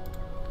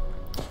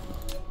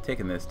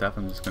taking this stuff,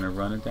 I'm just going to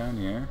run it down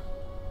here.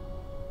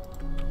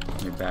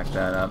 Let me back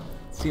that up.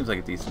 Seems like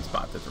a decent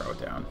spot to throw it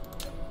down.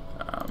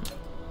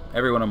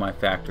 Every one of my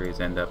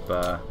factories end up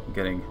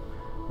getting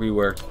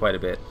reworked quite a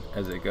bit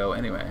as they go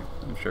anyway.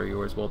 I'm sure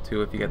yours will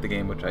too if you get the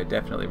game, which I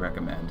definitely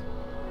recommend.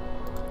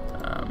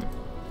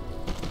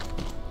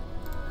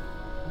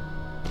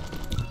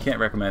 Can't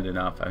recommend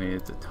enough. I mean,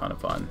 it's a ton of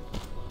fun.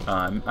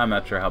 I'm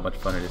not sure how much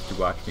fun it is to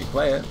watch me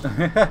play it.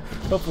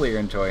 Hopefully you're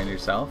enjoying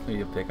yourself. Maybe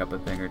you'll pick up a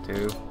thing or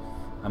two.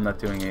 I'm not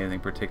doing anything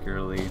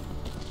particularly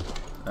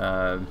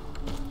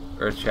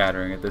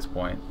earth-shattering at this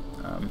point.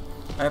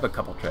 I have a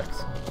couple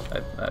tricks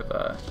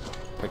I've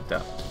picked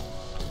up.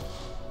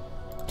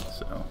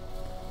 So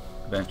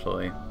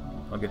eventually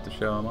I'll get to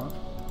show them off.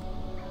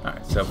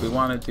 Alright, so if we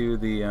want to do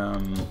the,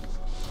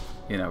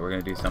 you know, we're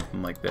going to do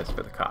something like this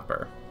for the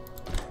copper.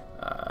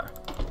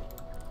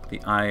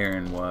 The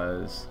iron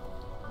was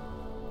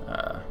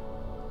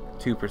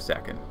 2 per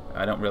second.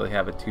 I don't really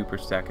have a 2 per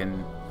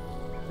second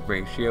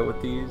ratio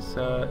with these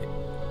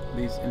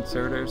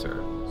inserters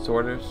or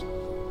sorters.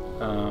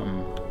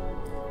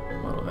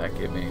 What will that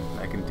give me?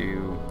 I can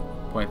do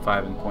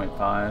 0.5 and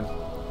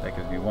 0.5. That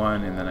gives me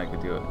 1, and then I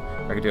could do it.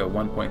 I could do a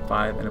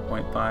 1.5 and a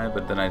 0.5,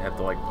 but then I'd have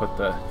to like put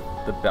the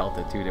belt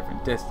at 2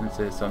 different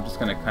distances. So I'm just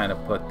going to kind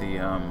of put the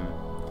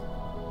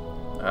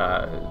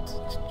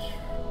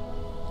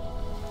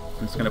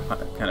I'm just going to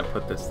kind of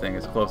put this thing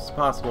as close as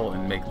possible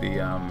and make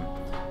the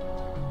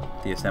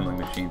assembling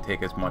machine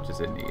take as much as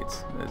it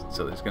needs.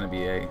 So there's going to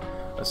be a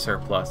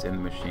surplus in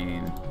the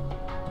machine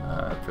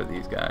for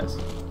these guys.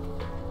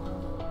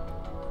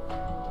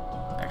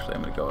 Actually,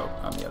 I'm going to go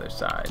up on the other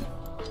side.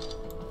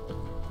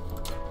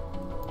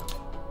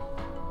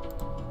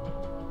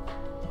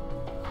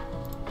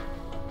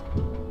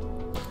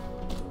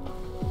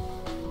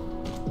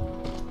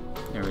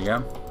 There we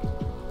go.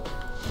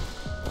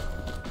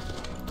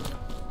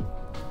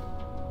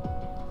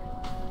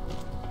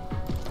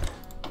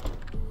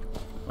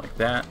 Like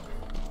that.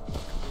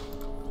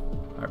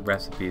 Our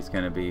recipe is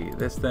going to be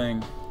this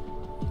thing.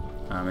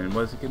 And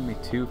what is it giving me?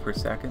 2 per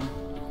second?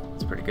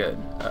 It's pretty good.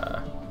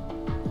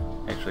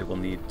 Actually, we'll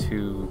need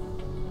 2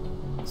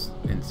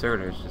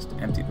 inserters just to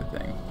empty the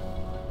thing.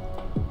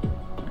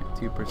 Right,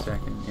 2 per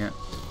second, yeah.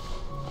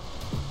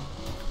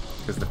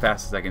 Because the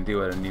fastest I can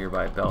do at a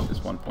nearby belt is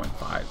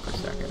 1.5 per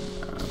second.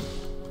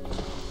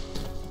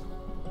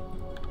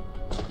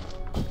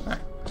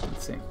 Alright,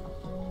 let's see.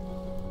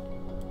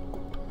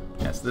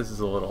 Yeah, so this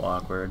is a little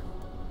awkward.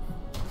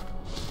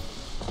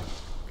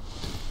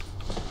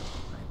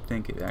 I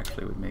think it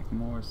actually would make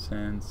more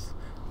sense.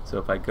 So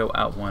if I go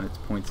out 1, it's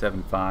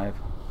 0.75.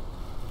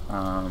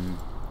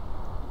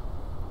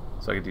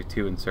 So I could do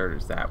 2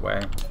 inserters that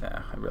way.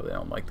 I really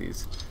don't like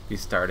these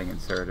starting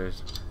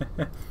inserters.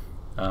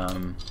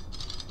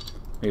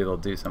 Maybe they'll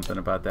do something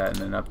about that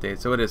in an update.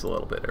 So it is a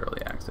little bit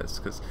early access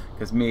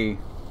because me,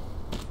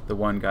 the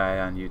one guy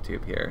on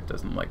YouTube here,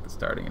 doesn't like the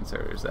starting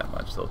inserters that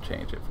much. So they'll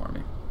change it for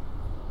me.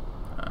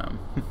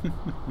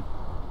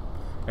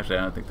 Actually,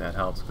 I don't think that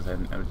helps because I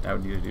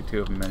would need to do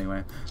 2 of them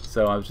anyway.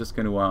 So I was just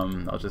going to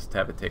I'll just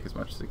have it take as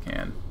much as it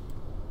can,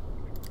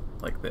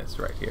 like this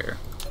right here.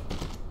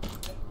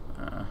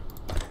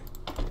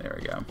 There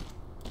we go.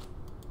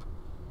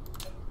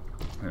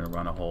 I'm going to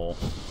run a whole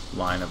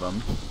line of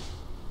them.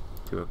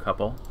 Do a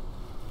couple.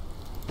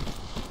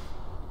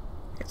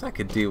 I guess I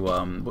could do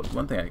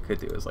one thing I could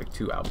do is like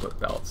 2 output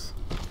belts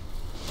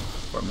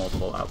or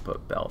multiple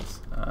output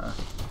belts,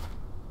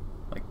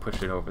 like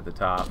push it over the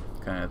top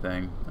kind of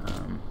thing.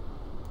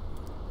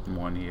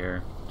 One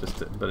here,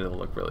 but it'll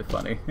look really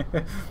funny.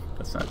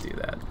 Let's not do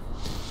that.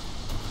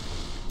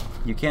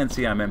 You can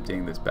see I'm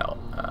emptying this belt.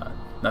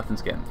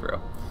 Nothing's getting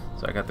through,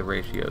 so I got the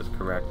ratios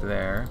correct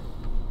there.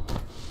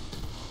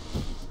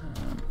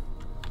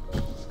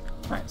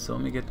 Alright, so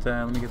let me get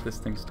this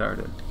thing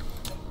started.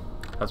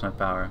 How's my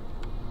power?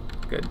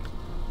 Good.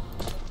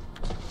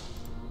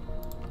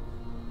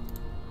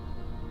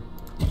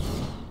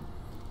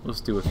 We'll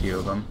just do a few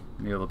of them.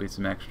 Maybe there'll be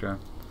some extra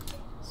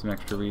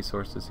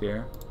resources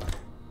here.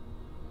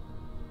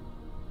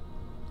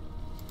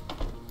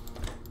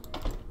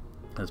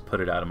 Let's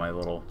put it out of my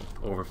little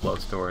overflow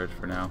storage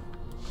for now.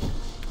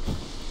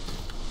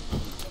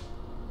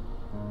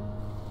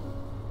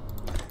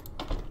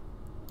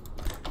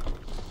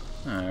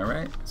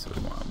 Alright, so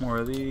we want more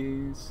of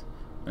these.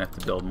 I'm gonna have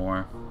to build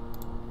more.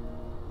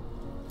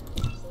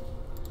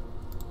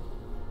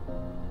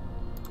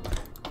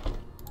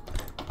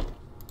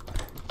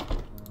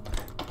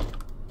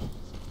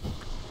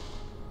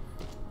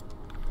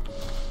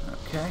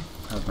 Okay,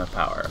 how's my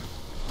power?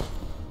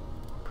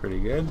 Pretty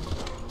good.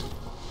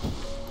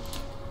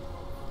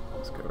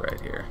 Let's go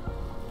right here.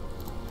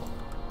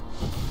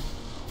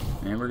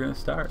 And we're gonna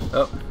start.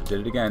 Oh, did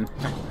it again.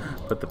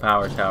 Put the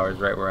power towers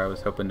right where I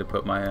was hoping to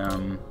put my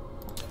my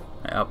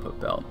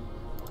output belt.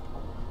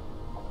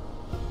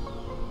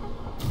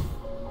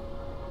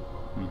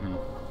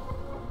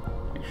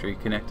 Make sure you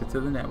connect it to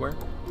the network.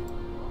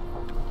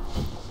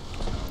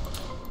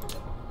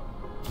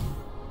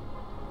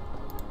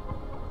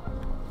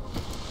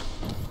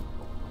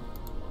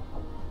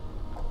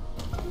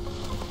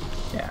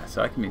 Yeah,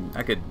 so I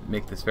could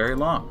make this very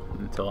long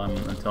until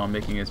I'm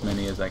making as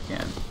many as I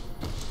can.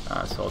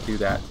 So I'll do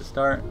that to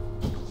start.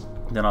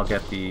 Then I'll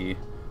get the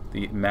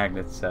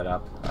magnets set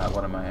up.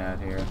 What am I at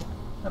here?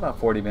 About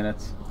 40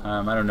 minutes.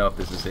 I don't know if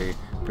this is a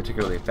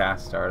particularly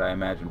fast start. I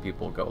imagine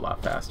people go a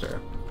lot faster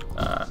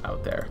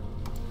out there.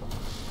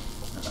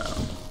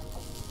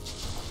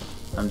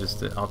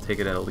 I'll take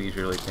it at a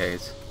leisurely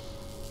pace.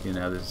 You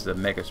know, this is a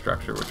mega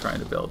structure we're trying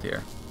to build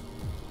here.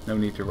 No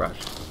need to rush.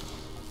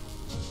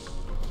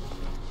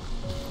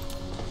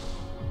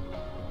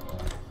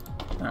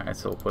 Alright,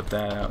 so we'll put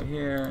that out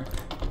here.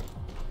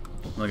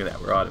 Look at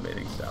that, we're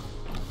automating stuff.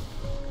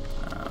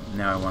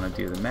 Now I want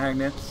to do the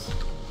magnets.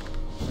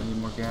 Any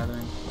more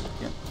gathering?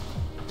 Yep.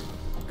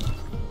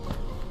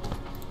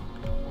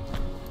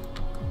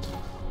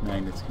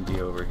 Magnets can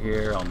be over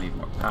here. I'll need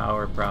more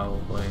power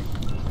probably.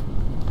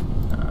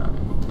 How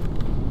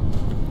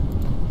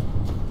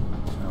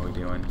are we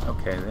doing?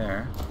 Okay,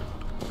 there.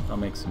 I'll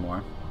make some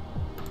more.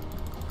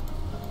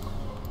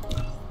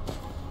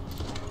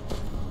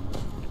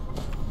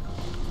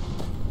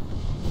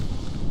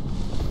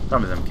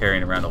 Problem is I'm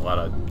carrying around a lot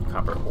of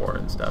copper ore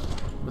and stuff.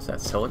 What's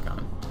that, silicon?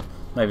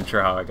 I'm not even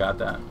sure how I got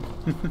that.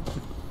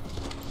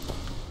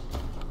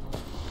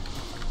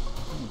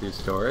 Do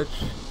storage.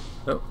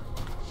 Oh.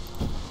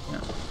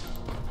 Yeah.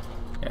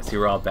 Yeah, see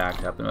we're all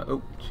backed up.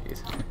 Oh,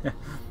 jeez.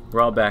 We're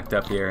all backed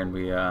up here and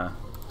we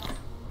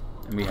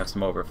have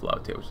some overflow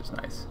too, which is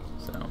nice.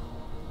 So.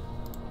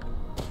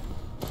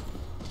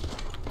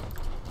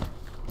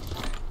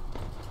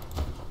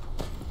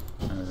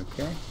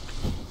 Okay.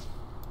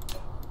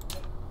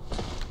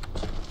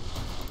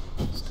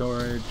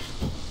 Storage.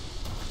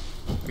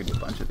 We can do a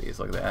bunch of these.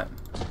 Look at that.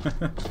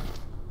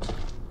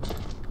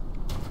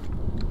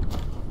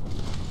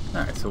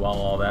 Alright, so while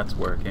all that's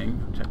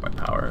working, check my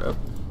power up.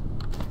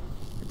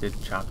 I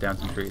did chop down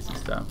some trees and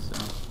stuff, so.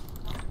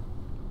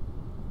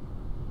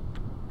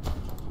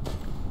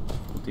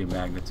 We'll do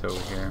magnets over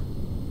here.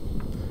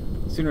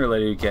 Sooner or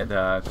later you get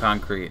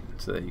concrete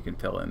so that you can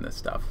fill in this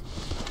stuff.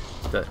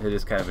 It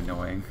is kind of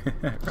annoying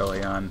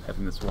early on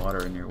having this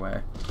water in your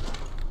way.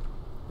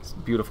 This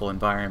beautiful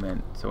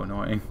environment, so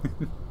annoying.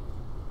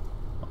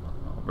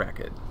 I'll wreck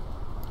it.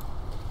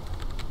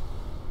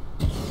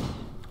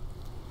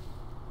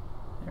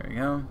 There we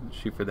go.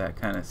 Shoot for that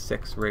kind of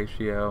 6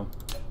 ratio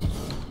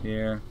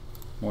here.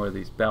 More of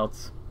these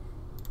belts.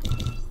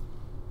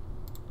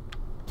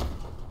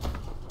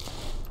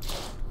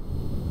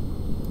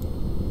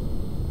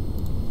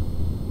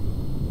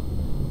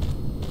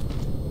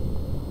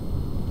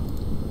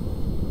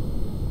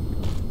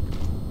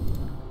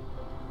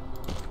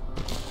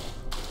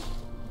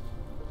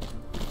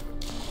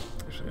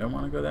 Actually, I don't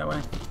want to go that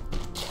way.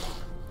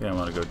 Yeah, I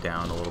want to go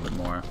down a little bit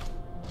more.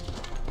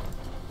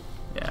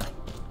 Yeah.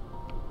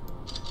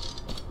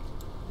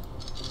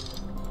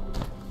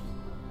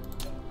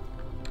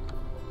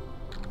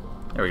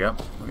 There we go.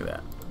 Look at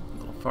that. A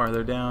little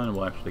farther down, and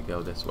we'll actually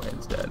go this way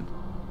instead.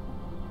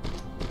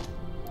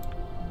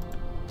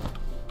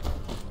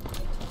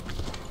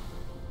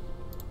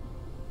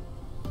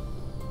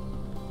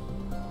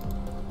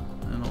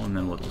 And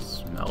then we'll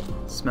just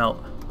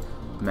smelt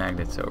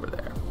magnets over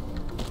there.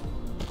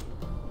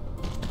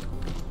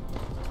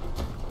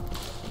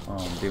 While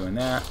I'm doing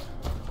that,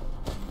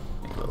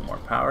 make a little more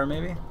power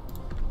maybe.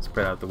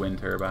 Spread out the wind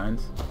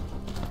turbines.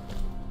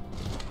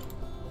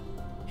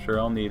 Sure,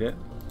 I'll need it.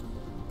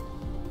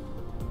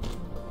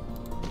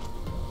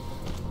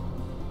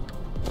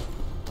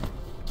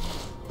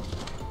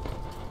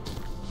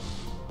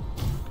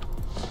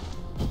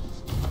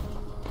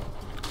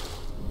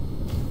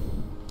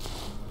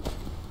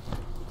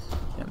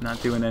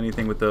 Not doing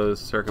anything with those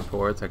circuit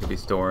boards. I could be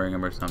storing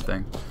them or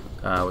something,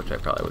 which I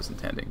probably was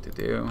intending to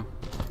do.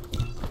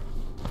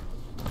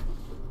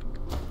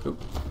 Oop.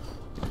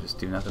 You just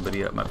do nothing but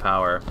eat up my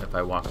power if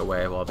I walk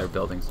away while they're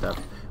building stuff,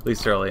 at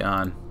least early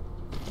on.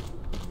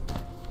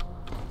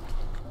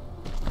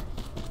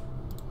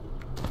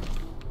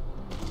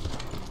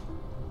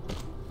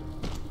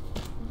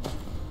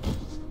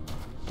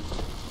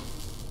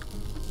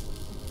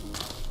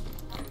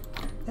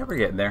 Yeah, we're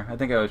getting there. I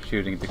think I was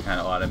shooting to kind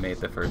of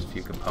automate the first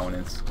few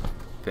components,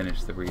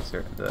 finish the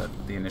research, the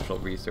initial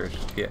research,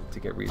 to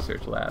get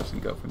research labs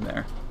and go from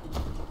there.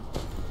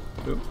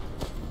 Oop.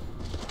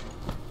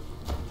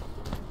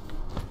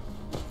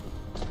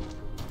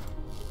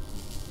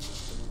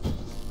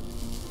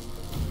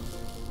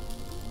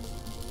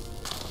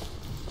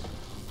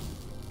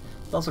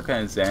 It's also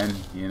kind of zen,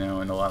 you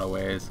know, in a lot of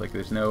ways. Like,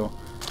 there's no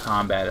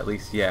combat, at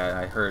least yet.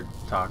 I heard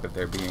talk of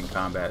there being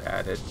combat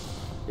added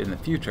in the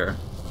future.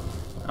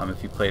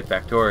 If you played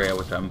Factoria,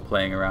 which I'm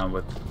playing around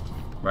with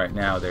right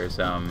now, there's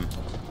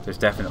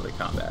definitely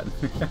combat,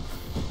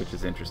 which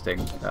is interesting.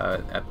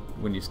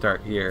 When you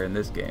start here in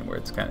this game, where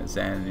it's kind of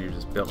zen, and you're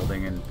just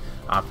building and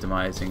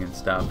optimizing and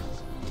stuff,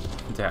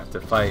 to have to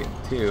fight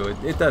too,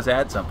 it does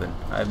add something.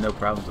 I have no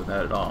problems with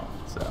that at all.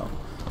 So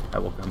I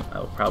will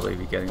probably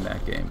be getting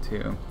that game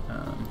too.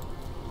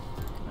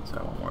 So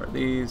I want more of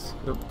these.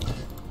 Oop.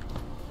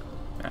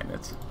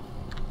 Magnets.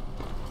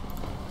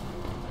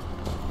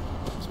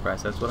 I'm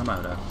surprised that's what I'm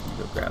out of. Let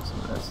me go grab some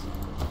of this.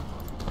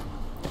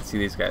 See,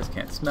 these guys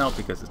can't smelt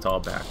because it's all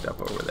backed up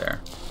over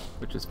there,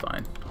 which is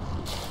fine.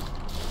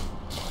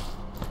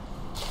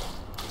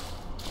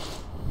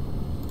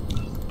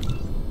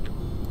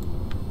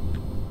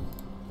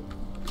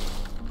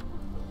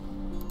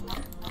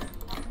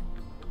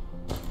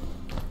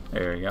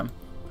 There we go.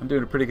 I'm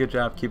doing a pretty good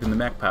job keeping the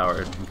mech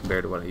powered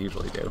compared to what I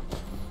usually do.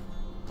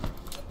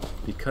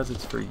 Because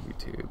it's for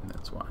YouTube,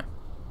 that's why.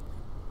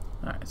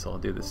 Alright, so I'll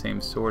do the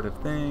same sort of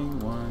thing.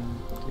 1,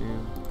 2,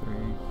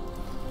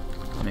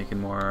 3.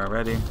 Making more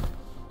already.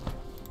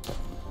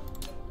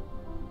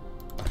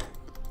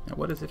 Now,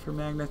 what is it for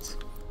magnets?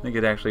 I think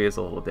it actually is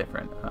a little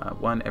different.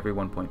 1 every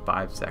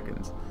 1.5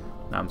 seconds.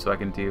 So I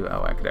can do...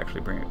 Oh, I could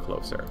actually bring it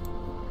closer.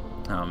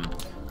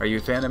 Are you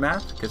a fan of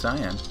math? Because I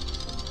am.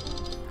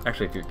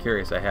 Actually, if you're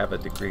curious, I have a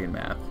degree in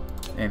math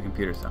and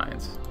computer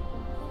science.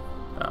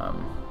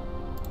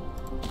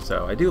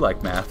 So I do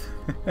like math.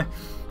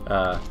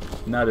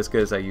 Not as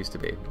good as I used to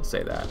be, I'll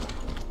say that.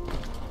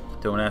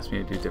 Don't ask me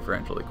to do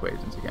differential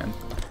equations again.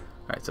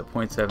 Alright, so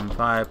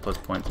 0.75 plus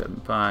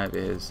 0.75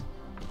 is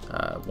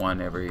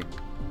 1 every,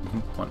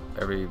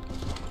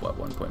 what,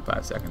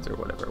 1.5 seconds or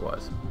whatever it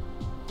was.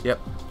 Yep.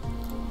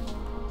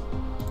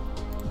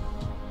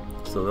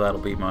 So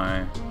that'll be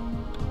my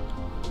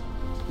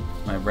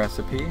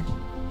recipe,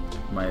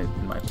 my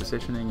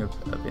positioning of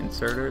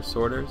inserters,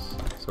 sorters.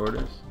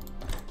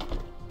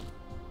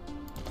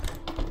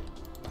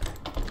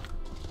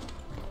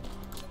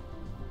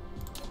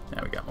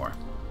 Now we got more.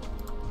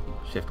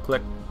 Shift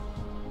click,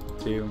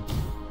 2,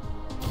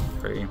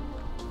 3.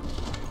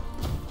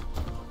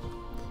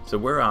 So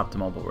we're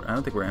optimal, but I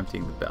don't think we're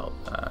emptying the belt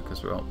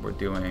because we're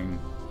doing,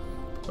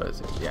 what is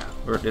it? Yeah,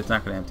 it's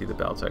not going to empty the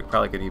belt, so I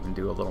probably could even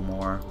do a little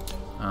more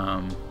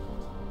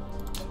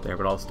there,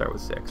 but I'll start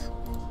with 6.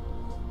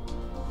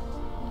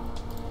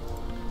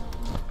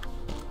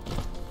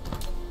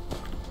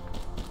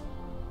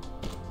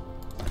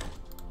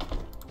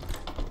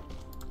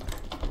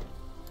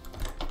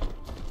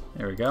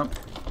 There we go.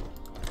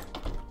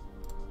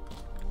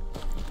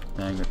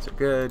 Magnets are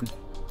good.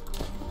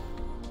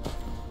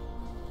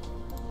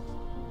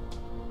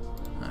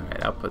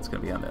 Alright, output's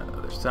going to be on the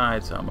other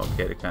side, so I'm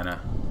okay to kind of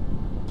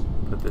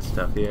put this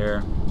stuff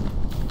here.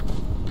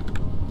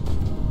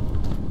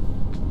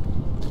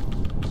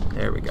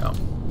 There we go.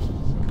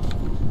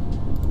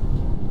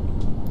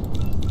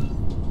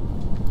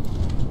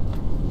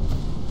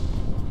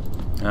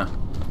 Ah,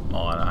 I'm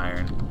all out of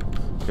iron.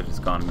 Could have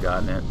just gone and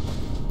gotten it.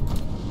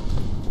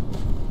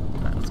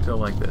 Alright, let's go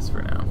like this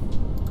for now.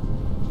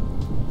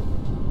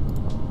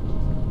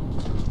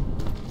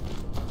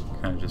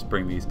 Kind of just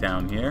bring these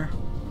down here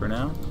for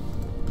now.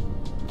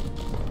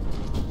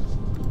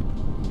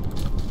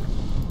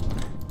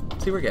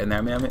 See, we're getting there.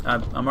 I mean,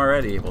 I'm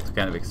already able to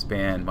kind of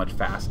expand much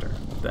faster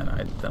than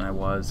I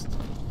was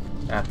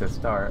at the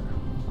start.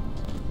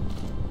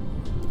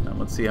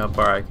 Let's see how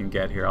far I can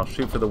get here. I'll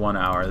shoot for the 1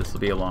 hour. This will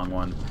be a long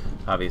one.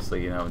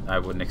 Obviously, you know, I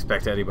wouldn't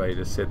expect anybody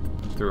to sit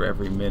through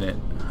every minute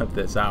of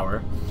this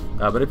hour.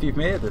 But if you've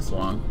made it this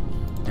long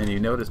and you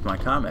noticed my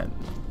comment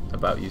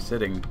about you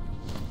sitting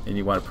and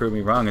you want to prove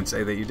me wrong and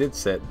say that you did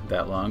sit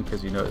that long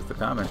because you noticed the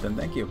comment, then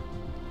thank you.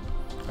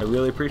 I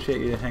really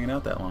appreciate you hanging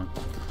out that long.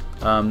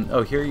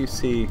 Oh, here you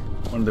see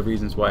one of the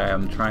reasons why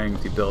I'm trying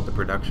to build the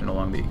production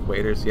along the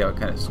equator. See how it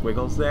kind of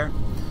squiggles there?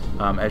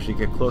 As you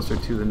get closer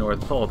to the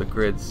North Pole, the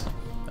grids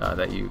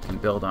that you can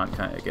build on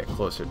kind of get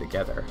closer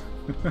together.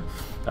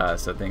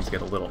 So things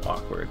get a little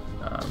awkward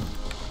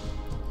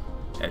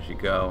as you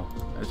go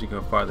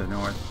farther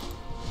north.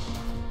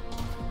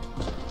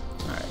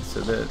 Alright,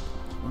 so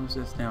what was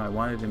this now?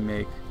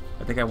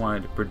 I think I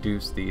wanted to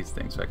produce these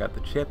things. So I got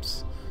the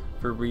chips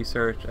for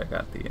research, I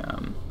got the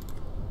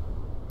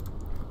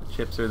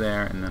chips are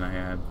there, and then I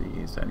have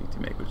these I need to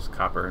make, which is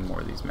copper and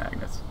more of these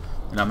magnets.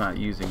 And I'm not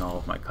using all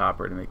of my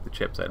copper to make the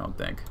chips, I don't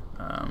think.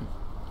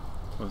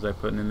 What was I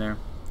putting in there?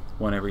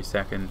 1 every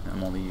second.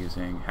 I'm only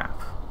using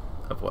half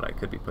of what I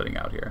could be putting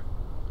out here.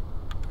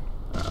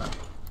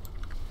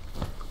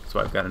 So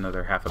I've got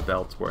another half a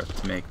belt's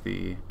worth to make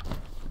these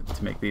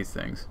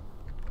things.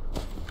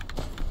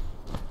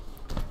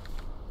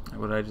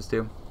 What did I just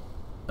do?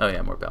 Oh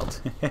yeah, more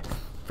belts.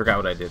 Forgot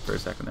what I did for a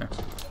second there.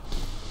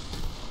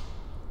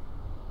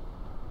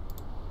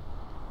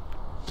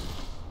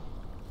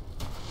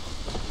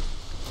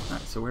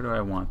 Alright, so where do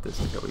I want this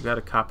to go? We got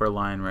a copper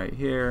line right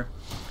here.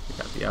 We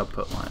got the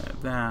output line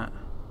of that.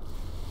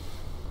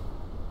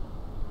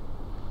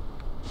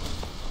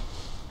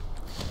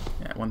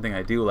 one thing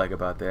I do like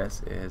about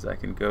this is I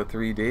can go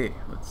 3D.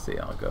 Let's see,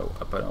 I'll go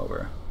up and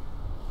over.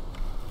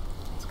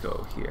 Let's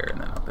go here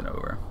and then up and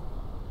over.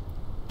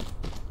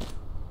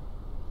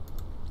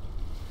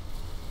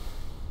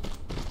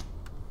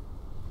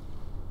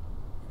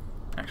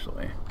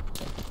 Actually,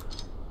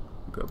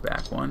 go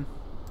back one.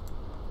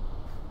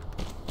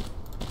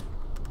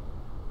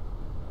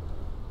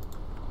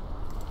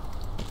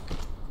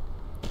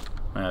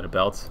 Am I out of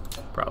belts?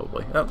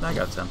 Probably. Oh, I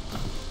got some.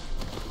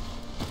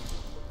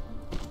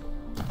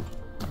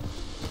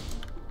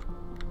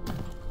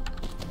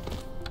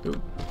 Ooh.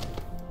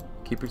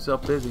 Keep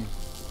yourself busy.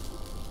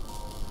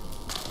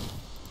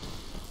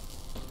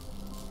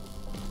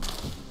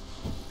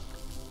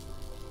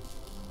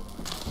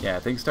 Yeah,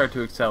 things start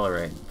to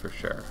accelerate for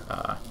sure.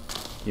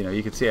 You know,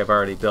 you can see I've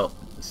already built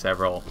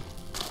several,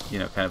 you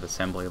know, kind of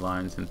assembly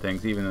lines and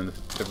things, even in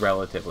the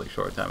relatively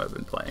short time I've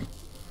been playing.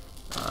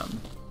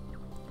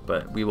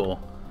 But it will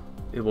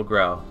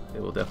grow.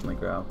 It will definitely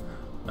grow.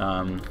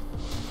 You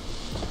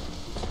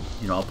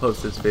know, I'll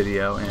post this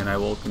video and I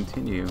will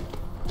continue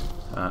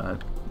to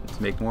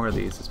make more of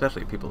these,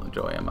 especially if people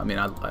enjoy them. I mean,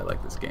 I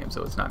like this game,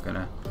 so it's not going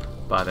to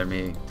bother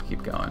me to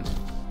keep going.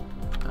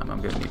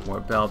 I'm going to need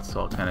more belts,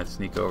 so I'll kind of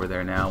sneak over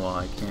there now while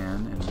I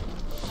can and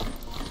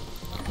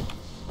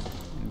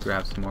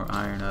grab some more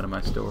iron out of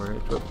my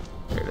storage. Whoop,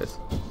 there it is.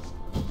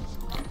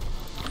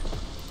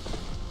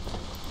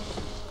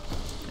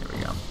 There we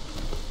go.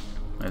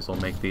 Might as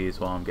well make these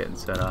while I'm getting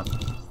set up.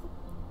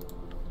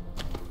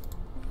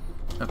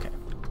 Okay.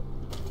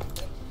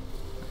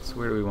 So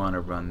where do we want to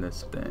run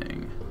this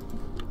thing?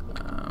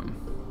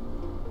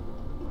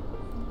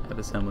 I have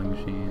assembling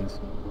machines,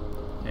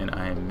 and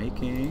I am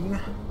making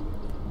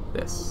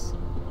this,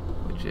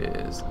 which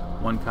is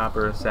 1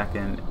 copper a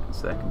second,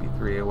 so that can be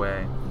 3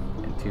 away,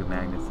 and 2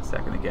 magnets a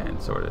second again,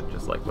 sort of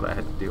just like what I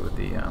had to do with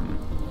the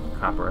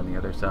copper on the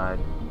other side.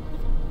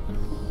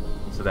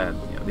 So that,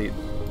 you know,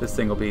 this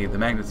thing will be, the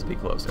magnets will be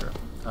closer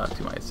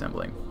to my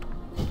assembling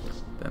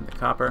than the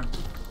copper.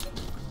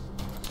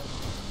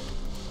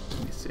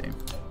 Let me see.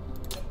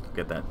 I'll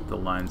get the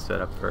line set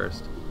up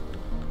first.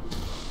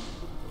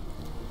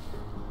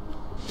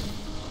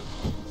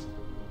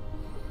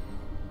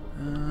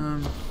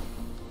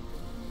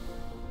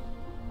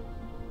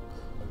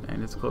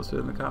 Magnets closer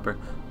than the copper.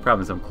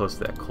 Problem is I'm close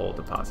to that coal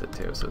deposit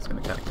too, so it's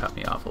going to kind of cut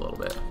me off a little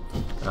bit.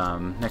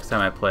 Next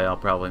time I play, I'll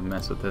probably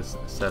mess with this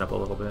setup a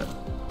little bit.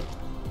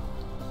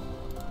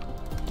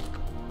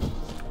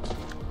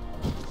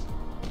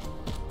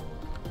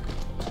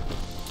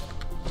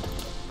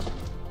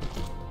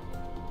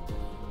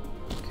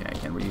 Okay,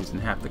 again, we're using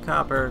half the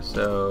copper,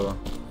 so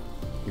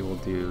we will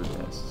do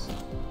this.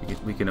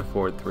 We can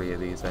afford 3 of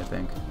these, I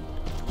think.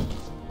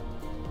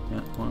 Yeah,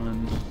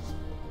 1,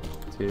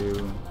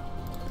 2,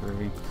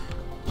 3.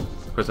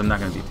 Of course, I'm not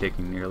going to be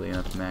taking nearly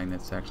enough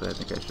magnets. Actually, I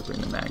think I should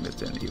bring the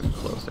magnets in even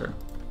closer.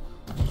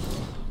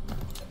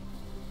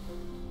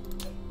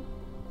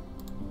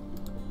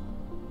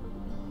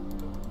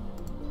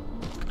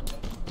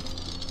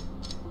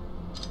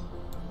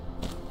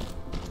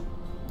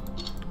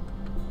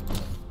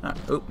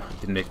 Oop,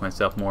 didn't make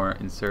myself more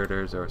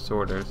inserters or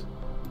sorters.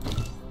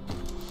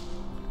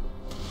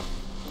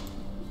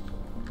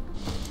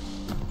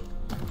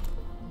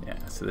 Yeah,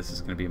 so this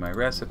is going to be my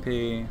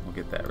recipe. We'll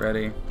get that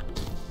ready.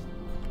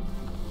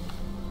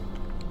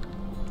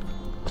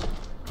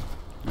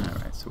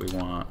 Alright, so we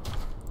want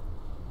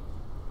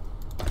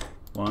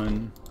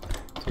 1,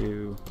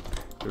 2,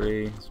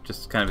 3,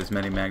 just kind of as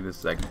many magnets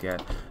as I can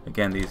get.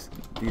 Again, these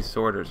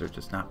sorters are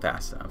just not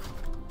fast enough.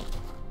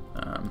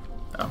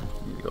 Oh,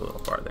 need to go a little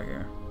farther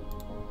here.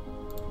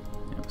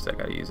 Yeah, because I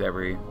gotta use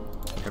every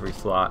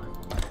slot.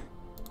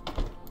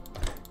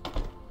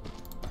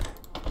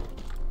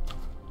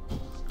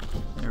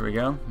 There we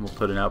go. We'll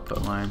put an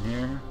output line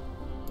here.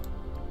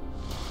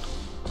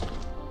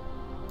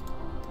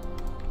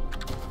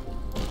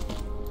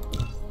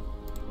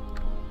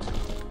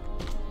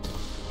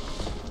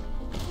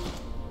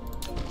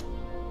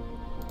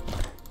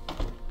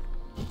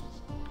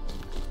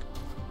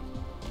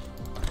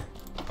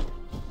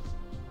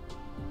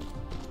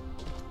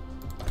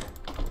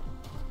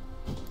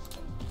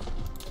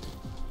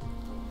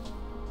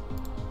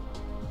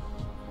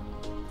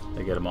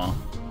 I get them all.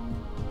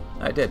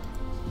 I did.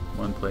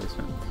 One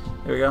placement.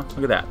 There we go. Look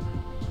at that.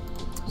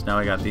 So now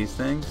I got these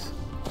things.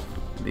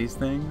 These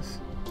things.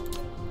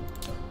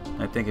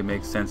 I think it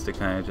makes sense to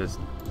kind of just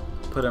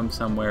put them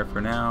somewhere for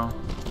now.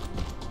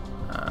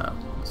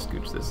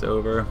 Scooch this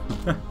over.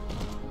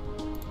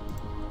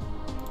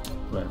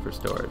 Put for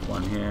storage.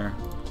 One here.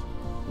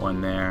 One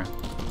there.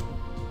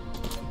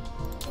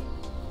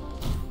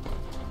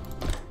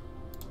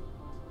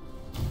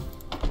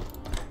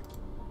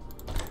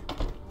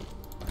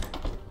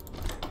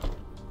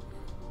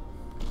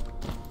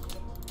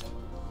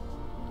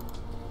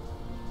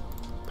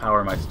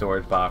 Power my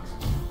storage box.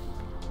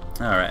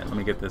 Alright, let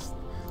me get this.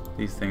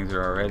 These things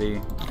are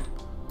already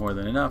more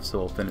than enough, so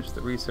we'll finish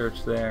the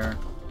research there.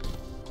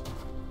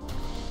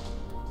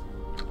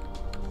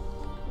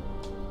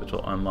 which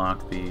will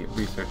unlock the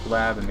research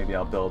lab, and maybe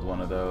I'll build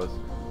one of those.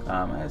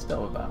 I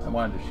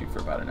wanted to shoot for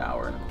about an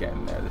hour, and I'm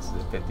getting there. This is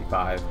at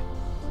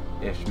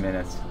 55-ish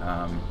minutes.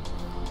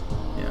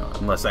 You know,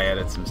 unless I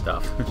edit some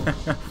stuff,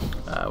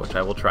 which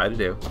I will try to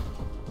do.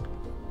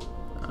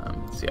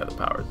 See how the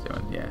power is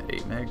doing. Yeah,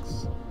 8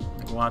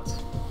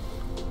 megawatts.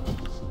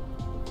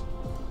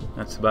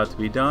 That's about to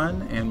be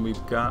done, and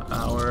we've got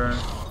our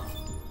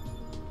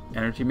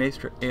energy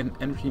matrix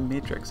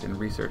in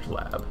research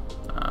lab.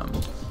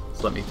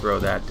 So let me throw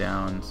that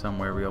down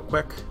somewhere real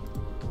quick.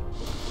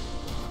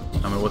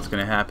 I mean, what's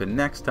going to happen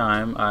next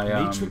time?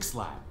 Matrix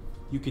lab.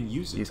 You can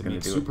use it to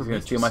make super He's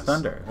going to steal my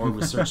thunder. Or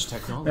research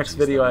technologies. Next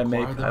video I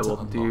make, I will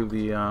unlock. do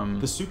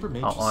the super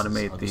I'll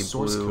automate the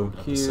blue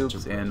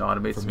cubes and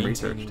automate some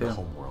research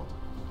too.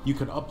 You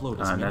can upload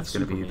as and many that's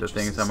going to be the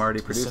things matrices I'm already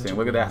to the producing. center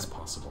Look at grid that. as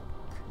possible.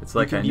 It's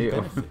like I knew.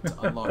 benefit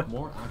to unlock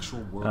more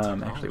actual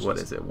world Actually, what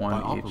is it?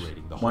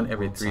 One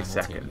every 3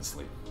 seconds.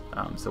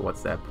 So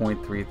what's that?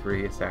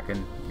 0.33 a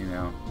second. You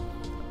know.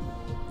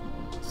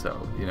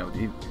 So you know,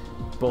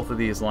 both of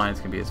these lines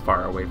can be as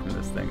far away from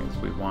this thing as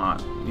we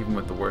want, even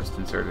with the worst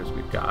inserters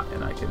we've got,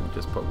 and I can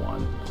just put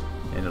one,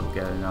 and it'll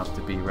get enough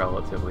to be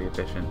relatively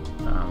efficient.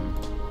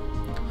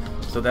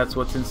 So that's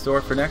what's in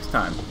store for next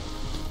time.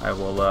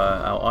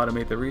 I'll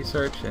automate the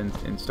research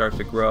and start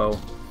to grow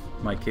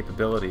my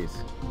capabilities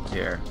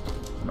here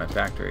in my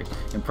factory,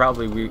 and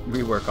probably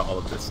rework all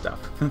of this stuff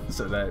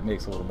so that it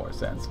makes a little more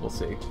sense. We'll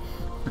see.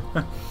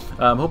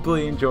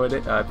 Hopefully you enjoyed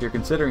it. If you're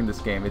considering this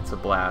game, it's a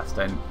blast.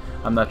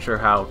 I'm not sure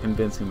how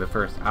convincing the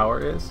first hour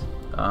is,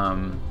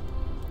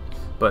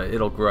 but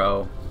it'll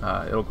grow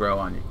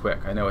on you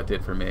quick. I know it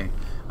did for me.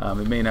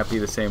 It may not be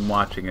the same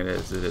watching it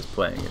as it is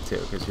playing it too,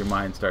 because your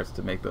mind starts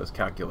to make those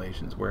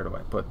calculations. Where do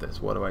I put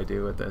this? What do I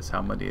do with this?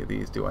 How many of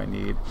these do I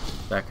need?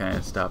 That kind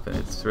of stuff, and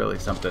it's really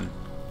something.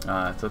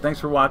 So thanks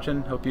for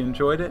watching. Hope you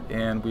enjoyed it,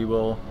 and we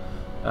will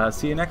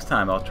see you next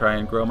time. I'll try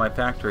and grow my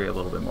factory a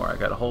little bit more. I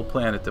got a whole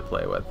planet to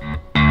play with.